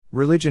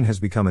 Religion has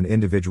become an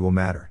individual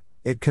matter.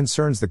 It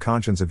concerns the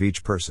conscience of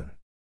each person.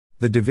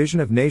 The division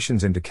of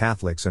nations into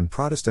Catholics and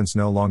Protestants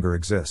no longer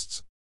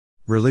exists.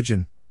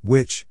 Religion,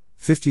 which,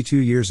 52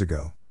 years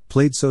ago,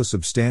 played so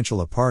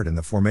substantial a part in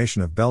the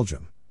formation of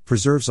Belgium,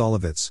 preserves all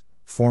of its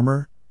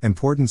former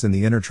importance in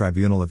the inner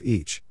tribunal of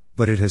each,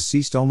 but it has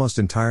ceased almost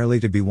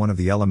entirely to be one of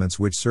the elements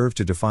which serve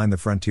to define the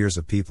frontiers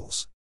of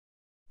peoples.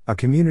 A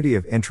community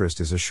of interest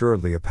is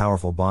assuredly a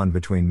powerful bond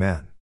between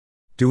men.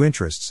 Do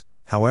interests,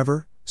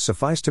 however,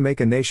 suffice to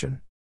make a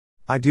nation?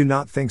 I do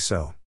not think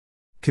so.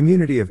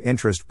 Community of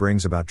interest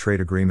brings about trade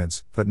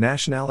agreements, but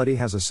nationality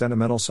has a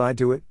sentimental side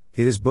to it.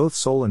 It is both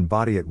soul and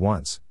body at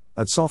once.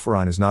 A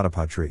Sulfuron is not a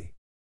patrie.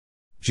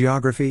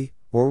 Geography,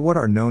 or what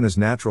are known as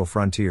natural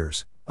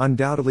frontiers,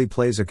 undoubtedly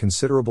plays a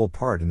considerable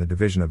part in the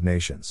division of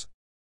nations.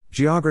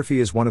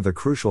 Geography is one of the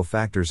crucial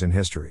factors in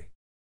history.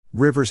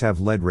 Rivers have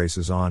led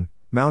races on,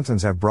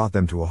 mountains have brought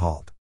them to a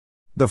halt.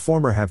 The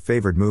former have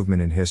favored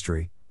movement in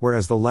history,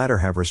 whereas the latter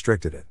have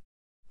restricted it.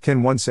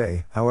 Can one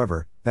say,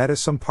 however, that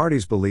as some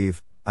parties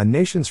believe, a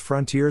nation's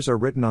frontiers are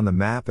written on the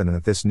map and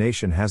that this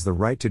nation has the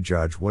right to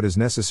judge what is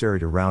necessary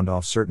to round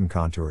off certain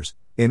contours,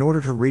 in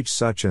order to reach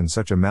such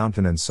a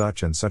mountain and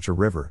such a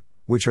river,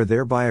 which are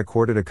thereby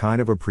accorded a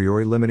kind of a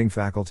priori limiting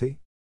faculty?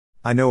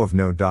 I know of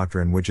no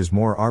doctrine which is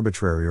more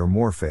arbitrary or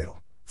more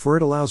fatal, for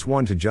it allows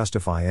one to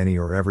justify any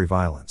or every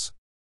violence.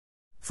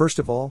 First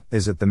of all,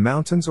 is it the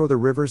mountains or the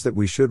rivers that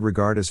we should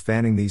regard as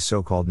fanning these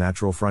so-called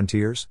natural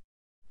frontiers?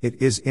 It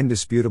is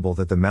indisputable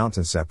that the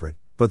mountains separate,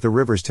 but the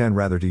rivers tend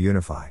rather to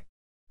unify.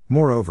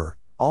 Moreover,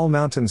 all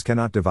mountains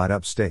cannot divide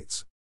up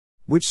states.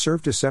 Which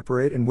serve to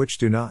separate and which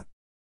do not.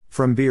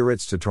 From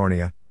Biarritz to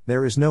Tornia,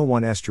 there is no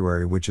one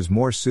estuary which is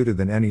more suited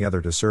than any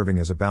other to serving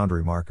as a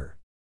boundary marker.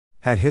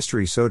 Had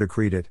history so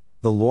decreed it,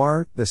 the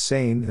Loire, the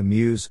Seine, the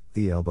Meuse,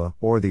 the Elbe,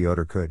 or the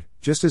Oder could,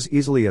 just as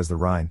easily as the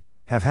Rhine,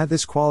 have had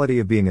this quality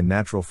of being a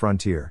natural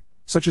frontier,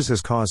 such as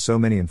has caused so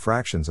many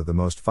infractions of the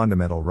most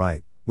fundamental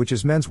right, which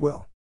is men's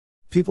will.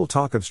 People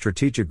talk of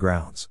strategic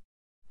grounds.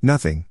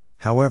 Nothing,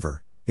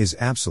 however, is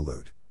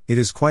absolute. It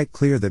is quite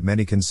clear that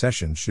many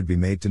concessions should be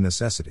made to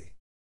necessity.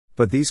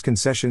 But these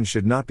concessions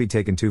should not be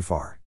taken too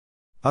far.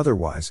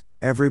 Otherwise,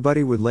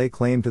 everybody would lay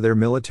claim to their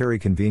military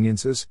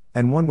conveniences,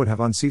 and one would have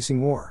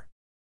unceasing war.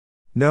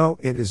 No,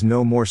 it is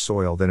no more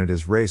soil than it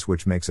is race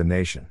which makes a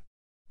nation.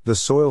 The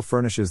soil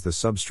furnishes the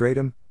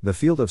substratum, the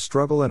field of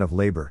struggle and of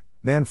labor.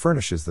 Man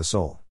furnishes the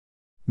soul.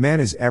 Man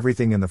is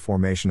everything in the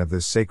formation of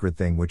this sacred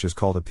thing which is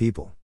called a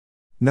people.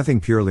 Nothing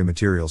purely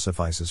material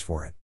suffices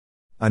for it.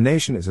 A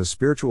nation is a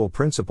spiritual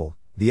principle,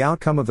 the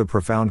outcome of the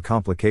profound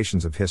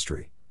complications of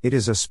history. It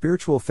is a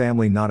spiritual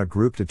family, not a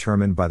group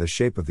determined by the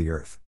shape of the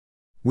earth.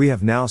 We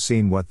have now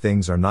seen what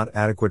things are not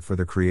adequate for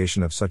the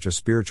creation of such a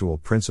spiritual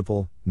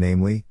principle,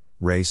 namely,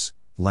 race,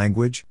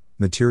 language,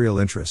 material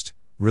interest,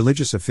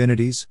 religious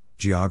affinities,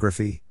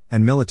 geography,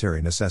 and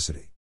military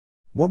necessity.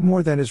 What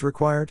more then is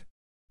required?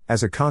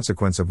 As a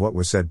consequence of what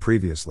was said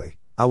previously,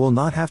 I will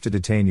not have to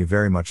detain you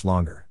very much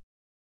longer.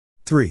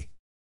 3.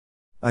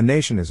 A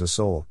nation is a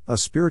soul, a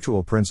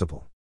spiritual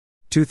principle.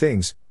 Two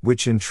things,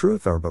 which in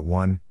truth are but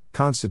one,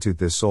 constitute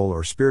this soul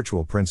or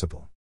spiritual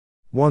principle.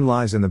 One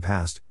lies in the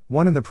past,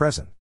 one in the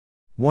present.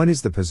 One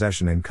is the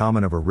possession in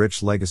common of a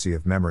rich legacy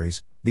of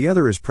memories, the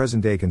other is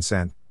present-day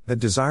consent, that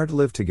desire to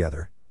live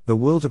together, the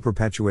will to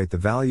perpetuate the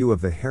value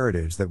of the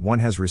heritage that one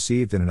has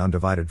received in an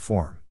undivided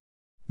form.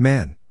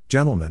 Man,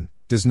 gentlemen,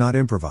 does not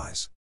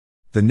improvise.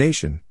 The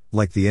nation,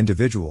 like the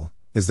individual,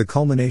 is the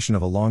culmination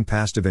of a long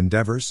past of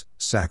endeavors,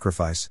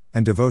 sacrifice,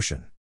 and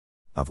devotion.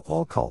 Of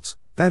all cults,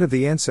 that of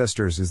the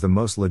ancestors is the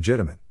most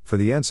legitimate, for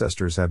the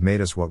ancestors have made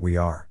us what we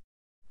are.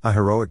 A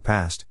heroic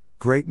past,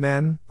 great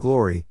men,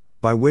 glory,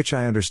 by which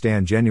I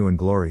understand genuine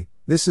glory,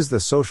 this is the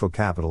social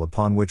capital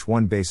upon which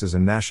one bases a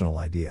national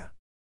idea.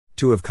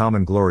 To have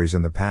common glories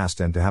in the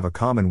past and to have a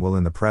common will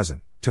in the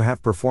present, to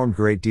have performed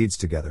great deeds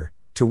together,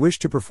 to wish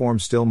to perform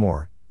still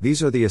more,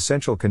 these are the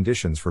essential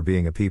conditions for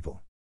being a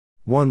people.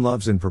 One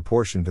loves in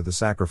proportion to the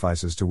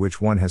sacrifices to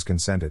which one has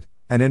consented,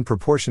 and in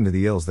proportion to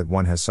the ills that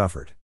one has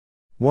suffered.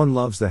 One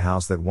loves the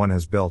house that one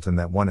has built and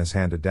that one has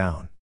handed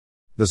down.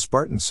 The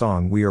Spartan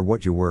song, "We are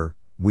what you were,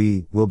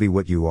 we will be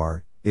what you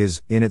are,"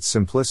 is, in its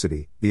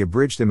simplicity, the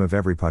abridged hymn of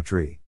every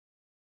patrie.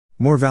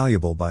 More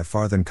valuable by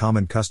far than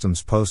common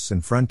customs, posts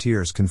and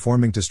frontiers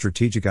conforming to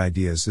strategic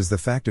ideas is the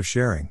fact of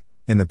sharing,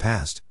 in the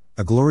past,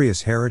 a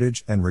glorious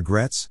heritage and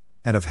regrets,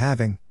 and of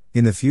having,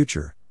 in the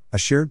future, a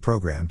shared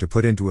program to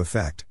put into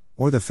effect,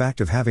 or the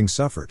fact of having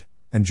suffered,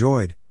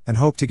 enjoyed, and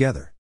hoped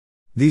together.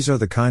 These are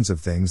the kinds of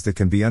things that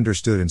can be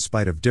understood in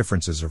spite of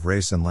differences of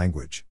race and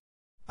language.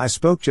 I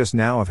spoke just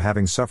now of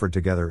having suffered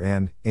together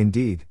and,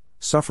 indeed,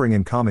 suffering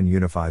in common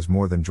unifies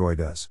more than joy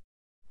does.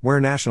 Where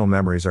national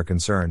memories are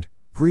concerned,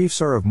 griefs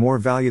are of more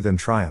value than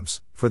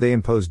triumphs, for they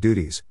impose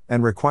duties,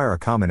 and require a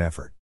common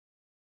effort.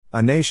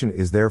 A nation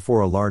is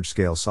therefore a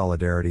large-scale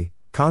solidarity,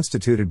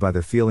 constituted by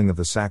the feeling of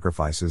the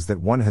sacrifices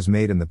that one has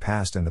made in the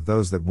past and of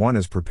those that one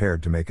is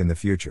prepared to make in the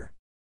future.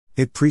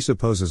 It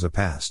presupposes a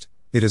past.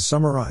 It is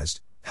summarized,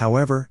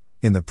 however,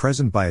 in the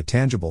present by a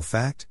tangible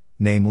fact,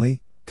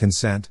 namely,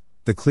 consent,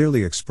 the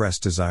clearly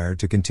expressed desire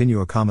to continue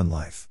a common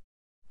life.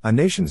 A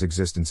nation's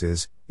existence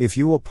is, if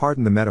you will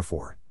pardon the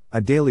metaphor,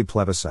 a daily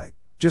plebiscite,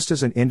 just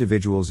as an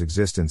individual's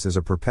existence is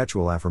a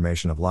perpetual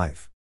affirmation of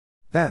life.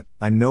 That,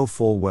 I know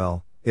full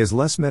well, is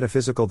less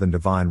metaphysical than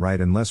divine right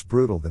and less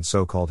brutal than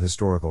so-called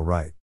historical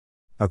right.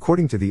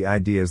 According to the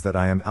ideas that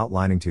I am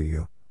outlining to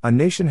you, a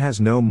nation has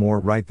no more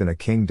right than a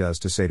king does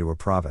to say to a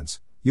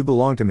province, "You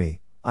belong to me,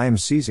 I am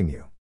seizing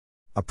you."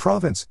 A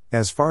province,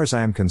 as far as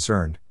I am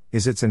concerned,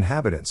 is its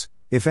inhabitants.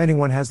 If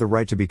anyone has the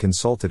right to be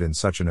consulted in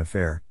such an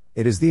affair,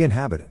 it is the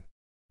inhabitant.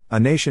 A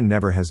nation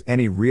never has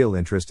any real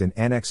interest in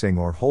annexing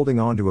or holding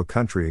on to a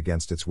country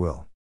against its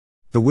will.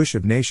 The wish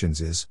of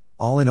nations is,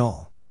 all in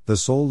all, the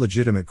sole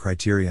legitimate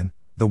criterion,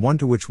 the one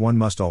to which one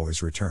must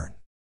always return.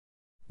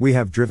 We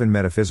have driven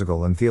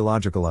metaphysical and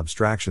theological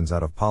abstractions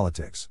out of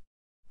politics.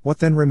 What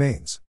then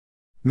remains?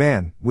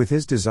 Man, with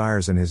his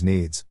desires and his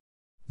needs.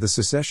 The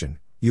secession,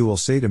 you will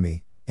say to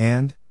me,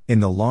 and, in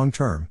the long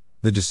term,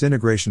 the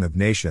disintegration of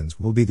nations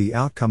will be the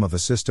outcome of a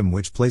system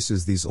which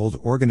places these old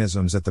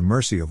organisms at the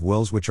mercy of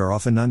wills which are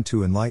often none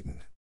too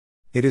enlightened.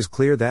 It is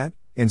clear that,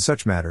 in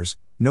such matters,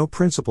 no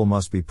principle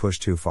must be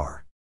pushed too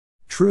far.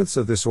 Truths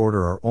of this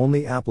order are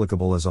only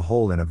applicable as a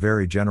whole in a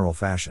very general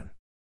fashion.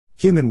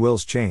 Human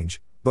wills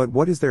change, but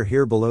what is there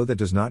here below that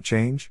does not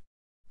change?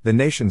 The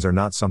nations are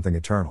not something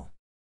eternal.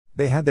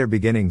 They had their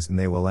beginnings and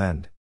they will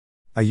end.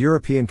 A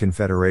European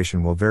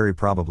confederation will very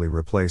probably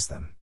replace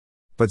them.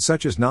 But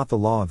such is not the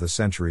law of the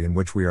century in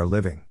which we are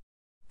living.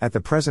 At the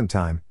present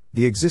time,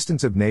 the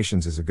existence of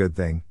nations is a good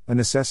thing, a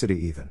necessity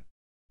even.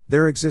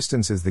 Their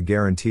existence is the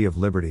guarantee of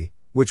liberty,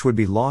 which would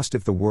be lost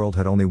if the world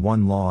had only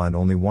one law and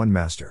only one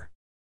master.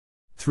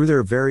 Through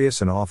their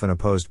various and often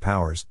opposed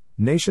powers,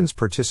 nations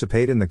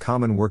participate in the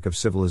common work of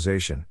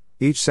civilization,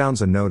 each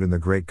sounds a note in the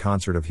great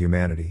concert of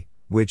humanity,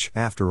 which,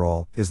 after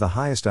all, is the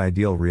highest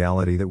ideal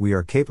reality that we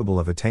are capable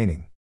of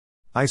attaining.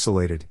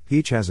 Isolated,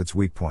 each has its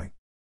weak point.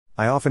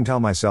 I often tell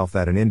myself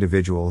that an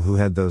individual who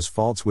had those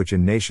faults which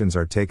in nations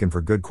are taken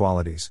for good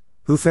qualities,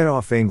 who fed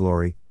off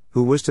vainglory,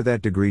 who was to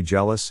that degree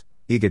jealous,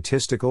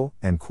 egotistical,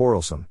 and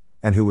quarrelsome,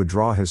 and who would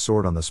draw his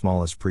sword on the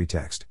smallest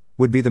pretext,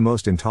 would be the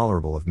most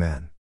intolerable of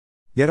men.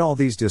 Yet all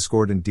these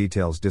discordant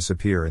details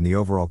disappear in the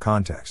overall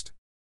context.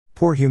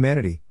 Poor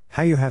humanity,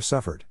 how you have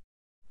suffered!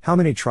 How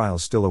many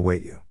trials still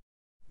await you!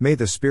 May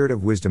the Spirit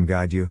of wisdom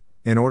guide you,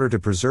 in order to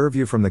preserve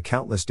you from the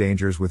countless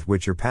dangers with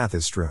which your path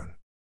is strewn.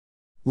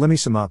 Let me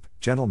sum up,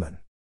 gentlemen.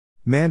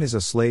 Man is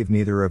a slave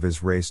neither of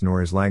his race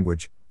nor his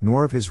language,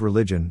 nor of his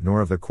religion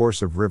nor of the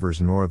course of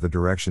rivers nor of the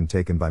direction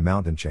taken by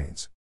mountain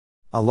chains.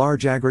 A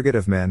large aggregate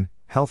of men,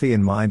 healthy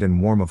in mind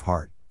and warm of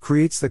heart,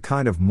 creates the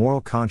kind of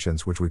moral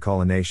conscience which we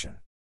call a nation.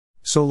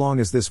 So long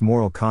as this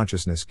moral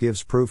consciousness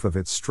gives proof of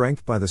its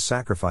strength by the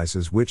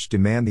sacrifices which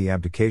demand the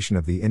abdication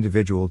of the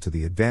individual to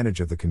the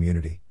advantage of the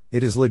community,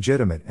 it is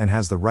legitimate and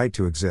has the right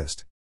to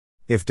exist.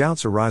 If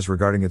doubts arise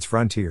regarding its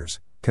frontiers,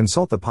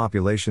 consult the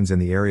populations in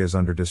the areas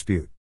under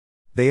dispute.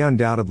 They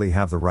undoubtedly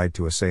have the right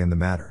to a say in the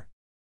matter.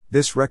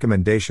 This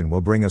recommendation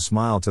will bring a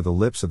smile to the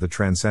lips of the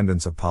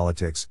transcendents of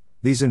politics,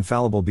 these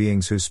infallible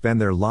beings who spend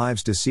their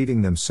lives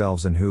deceiving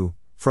themselves and who,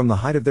 from the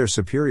height of their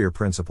superior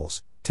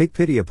principles, take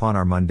pity upon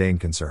our mundane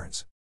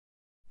concerns.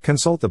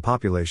 Consult the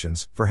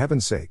populations, for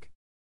heaven's sake.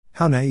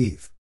 How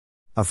naive!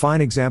 A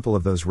fine example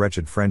of those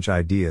wretched French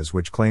ideas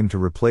which claim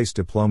to replace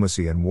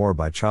diplomacy and war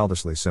by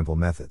childishly simple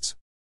methods.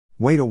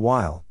 Wait a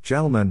while,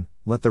 gentlemen,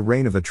 let the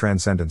reign of the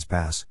transcendents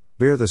pass,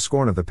 bear the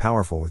scorn of the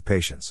powerful with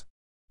patience.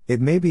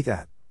 It may be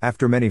that,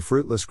 after many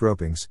fruitless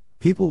gropings,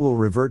 people will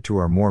revert to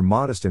our more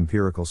modest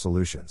empirical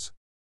solutions.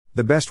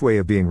 The best way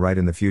of being right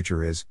in the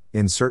future is,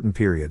 in certain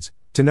periods,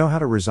 to know how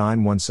to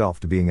resign oneself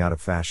to being out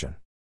of fashion.